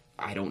like,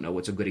 I don't know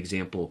what's a good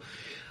example.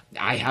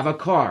 I have a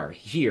car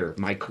here.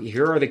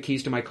 Here are the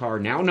keys to my car.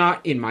 Now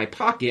not in my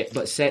pocket,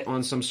 but set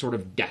on some sort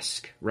of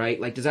desk, right?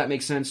 Like, does that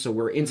make sense? So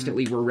we're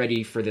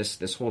ready for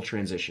this whole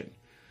transition.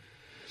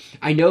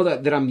 I know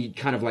that I'm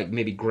kind of like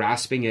maybe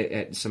grasping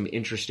at some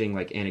interesting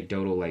like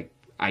anecdotal like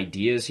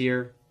ideas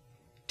here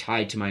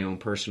tied to my own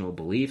personal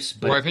beliefs.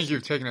 But well, I think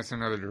you've taken us in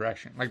another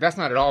direction. Like, that's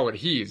not at all what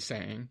he is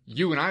saying.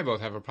 You and I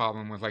both have a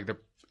problem with like the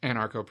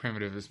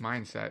anarcho-primitivist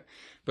mindset,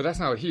 but that's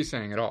not what he's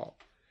saying at all.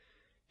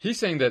 He's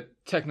saying that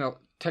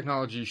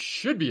technology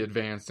should be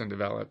advanced and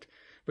developed,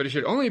 but it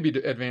should only be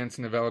advanced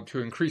and developed to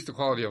increase the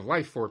quality of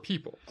life for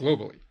people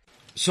globally.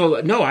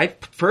 So, no, I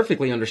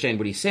perfectly understand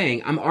what he's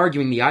saying. I'm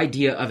arguing the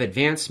idea of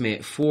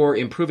advancement for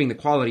improving the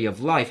quality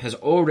of life has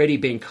already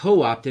been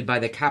co-opted by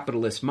the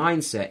capitalist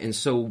mindset. And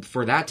so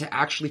for that to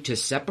actually to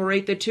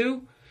separate the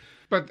two...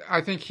 But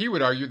I think he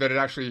would argue that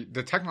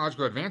the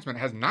technological advancement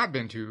has not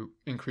been to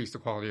increase the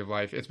quality of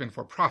life. It's been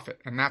for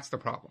profit, and that's the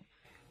problem.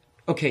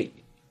 Okay,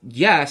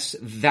 yes,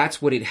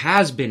 that's what it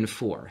has been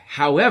for.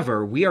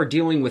 However, we are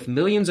dealing with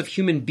millions of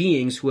human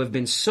beings who have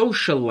been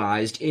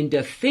socialized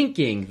into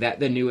thinking that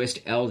the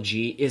newest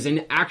LG is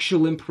an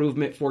actual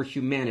improvement for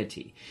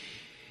humanity.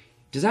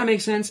 Does that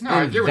make sense? No,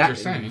 I get what you're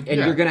saying. And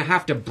you're going to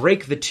have to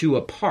break the two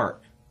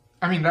apart.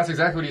 I mean, that's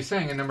exactly what he's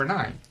saying in number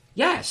 9.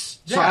 Yes.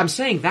 Yeah. So I'm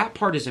saying that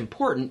part is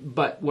important,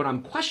 but what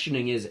I'm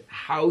questioning is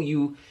how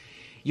you're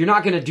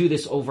not going to do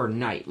this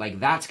overnight.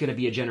 Like, that's going to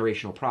be a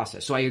generational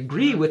process. So I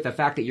agree with the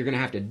fact that you're going to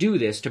have to do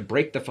this to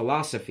break the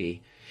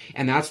philosophy,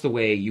 and that's the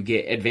way you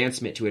get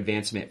advancement to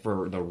advancement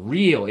for the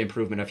real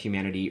improvement of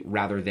humanity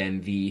rather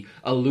than the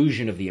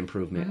illusion of the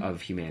improvement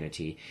of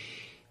humanity.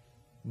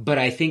 But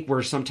I think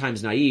we're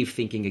sometimes naive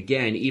thinking,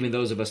 again, even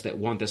those of us that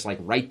want this, like,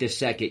 right this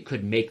second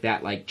could make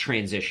that, like,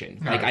 transition.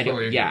 No, like, I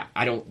don't,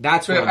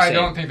 that's what I'm saying. I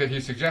don't think that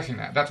he's suggesting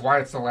that. That's why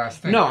it's the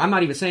last thing. No, I'm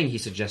not even saying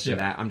he's suggesting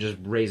that. I'm just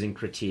raising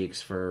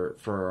critiques for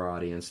our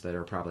audience that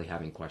are probably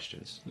having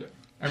questions. Yeah.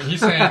 I mean,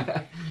 he's saying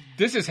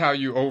this is how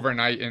you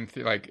overnight,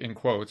 in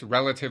quotes,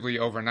 relatively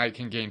overnight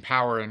can gain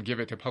power and give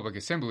it to public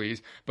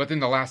assemblies. But then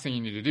the last thing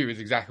you need to do is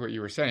exactly what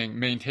you were saying,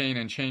 maintain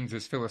and change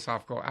this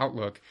philosophical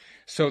outlook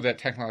so that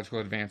technological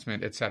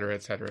advancement, et cetera,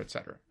 et cetera, et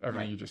cetera.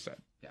 Everything you just said.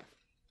 Yeah.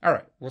 All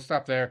right, we'll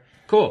stop there.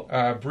 Cool.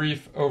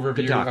 Brief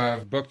overview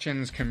of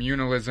Bookchin's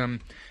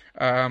Communalism.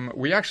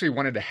 We actually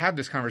wanted to have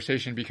this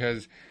conversation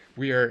because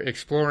we're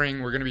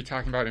going to be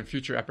talking about in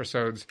future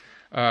episodes,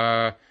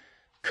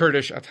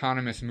 Kurdish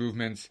autonomous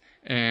movements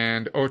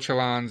and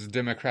Öcalan's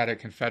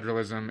democratic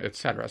confederalism,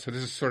 etc. So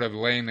this is sort of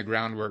laying the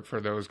groundwork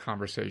for those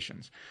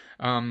conversations.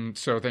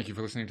 So thank you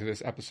for listening to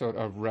this episode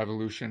of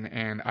Revolution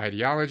and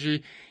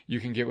Ideology. You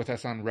can get with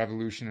us on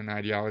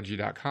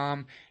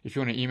revolutionandideology.com. If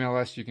you want to email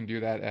us, you can do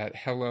that at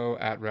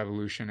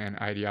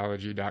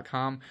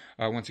hello@revolutionandideology.com.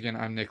 Once again,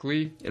 I'm Nick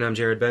Lee. And I'm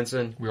Jared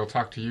Benson. We'll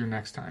talk to you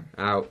next time.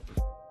 Out.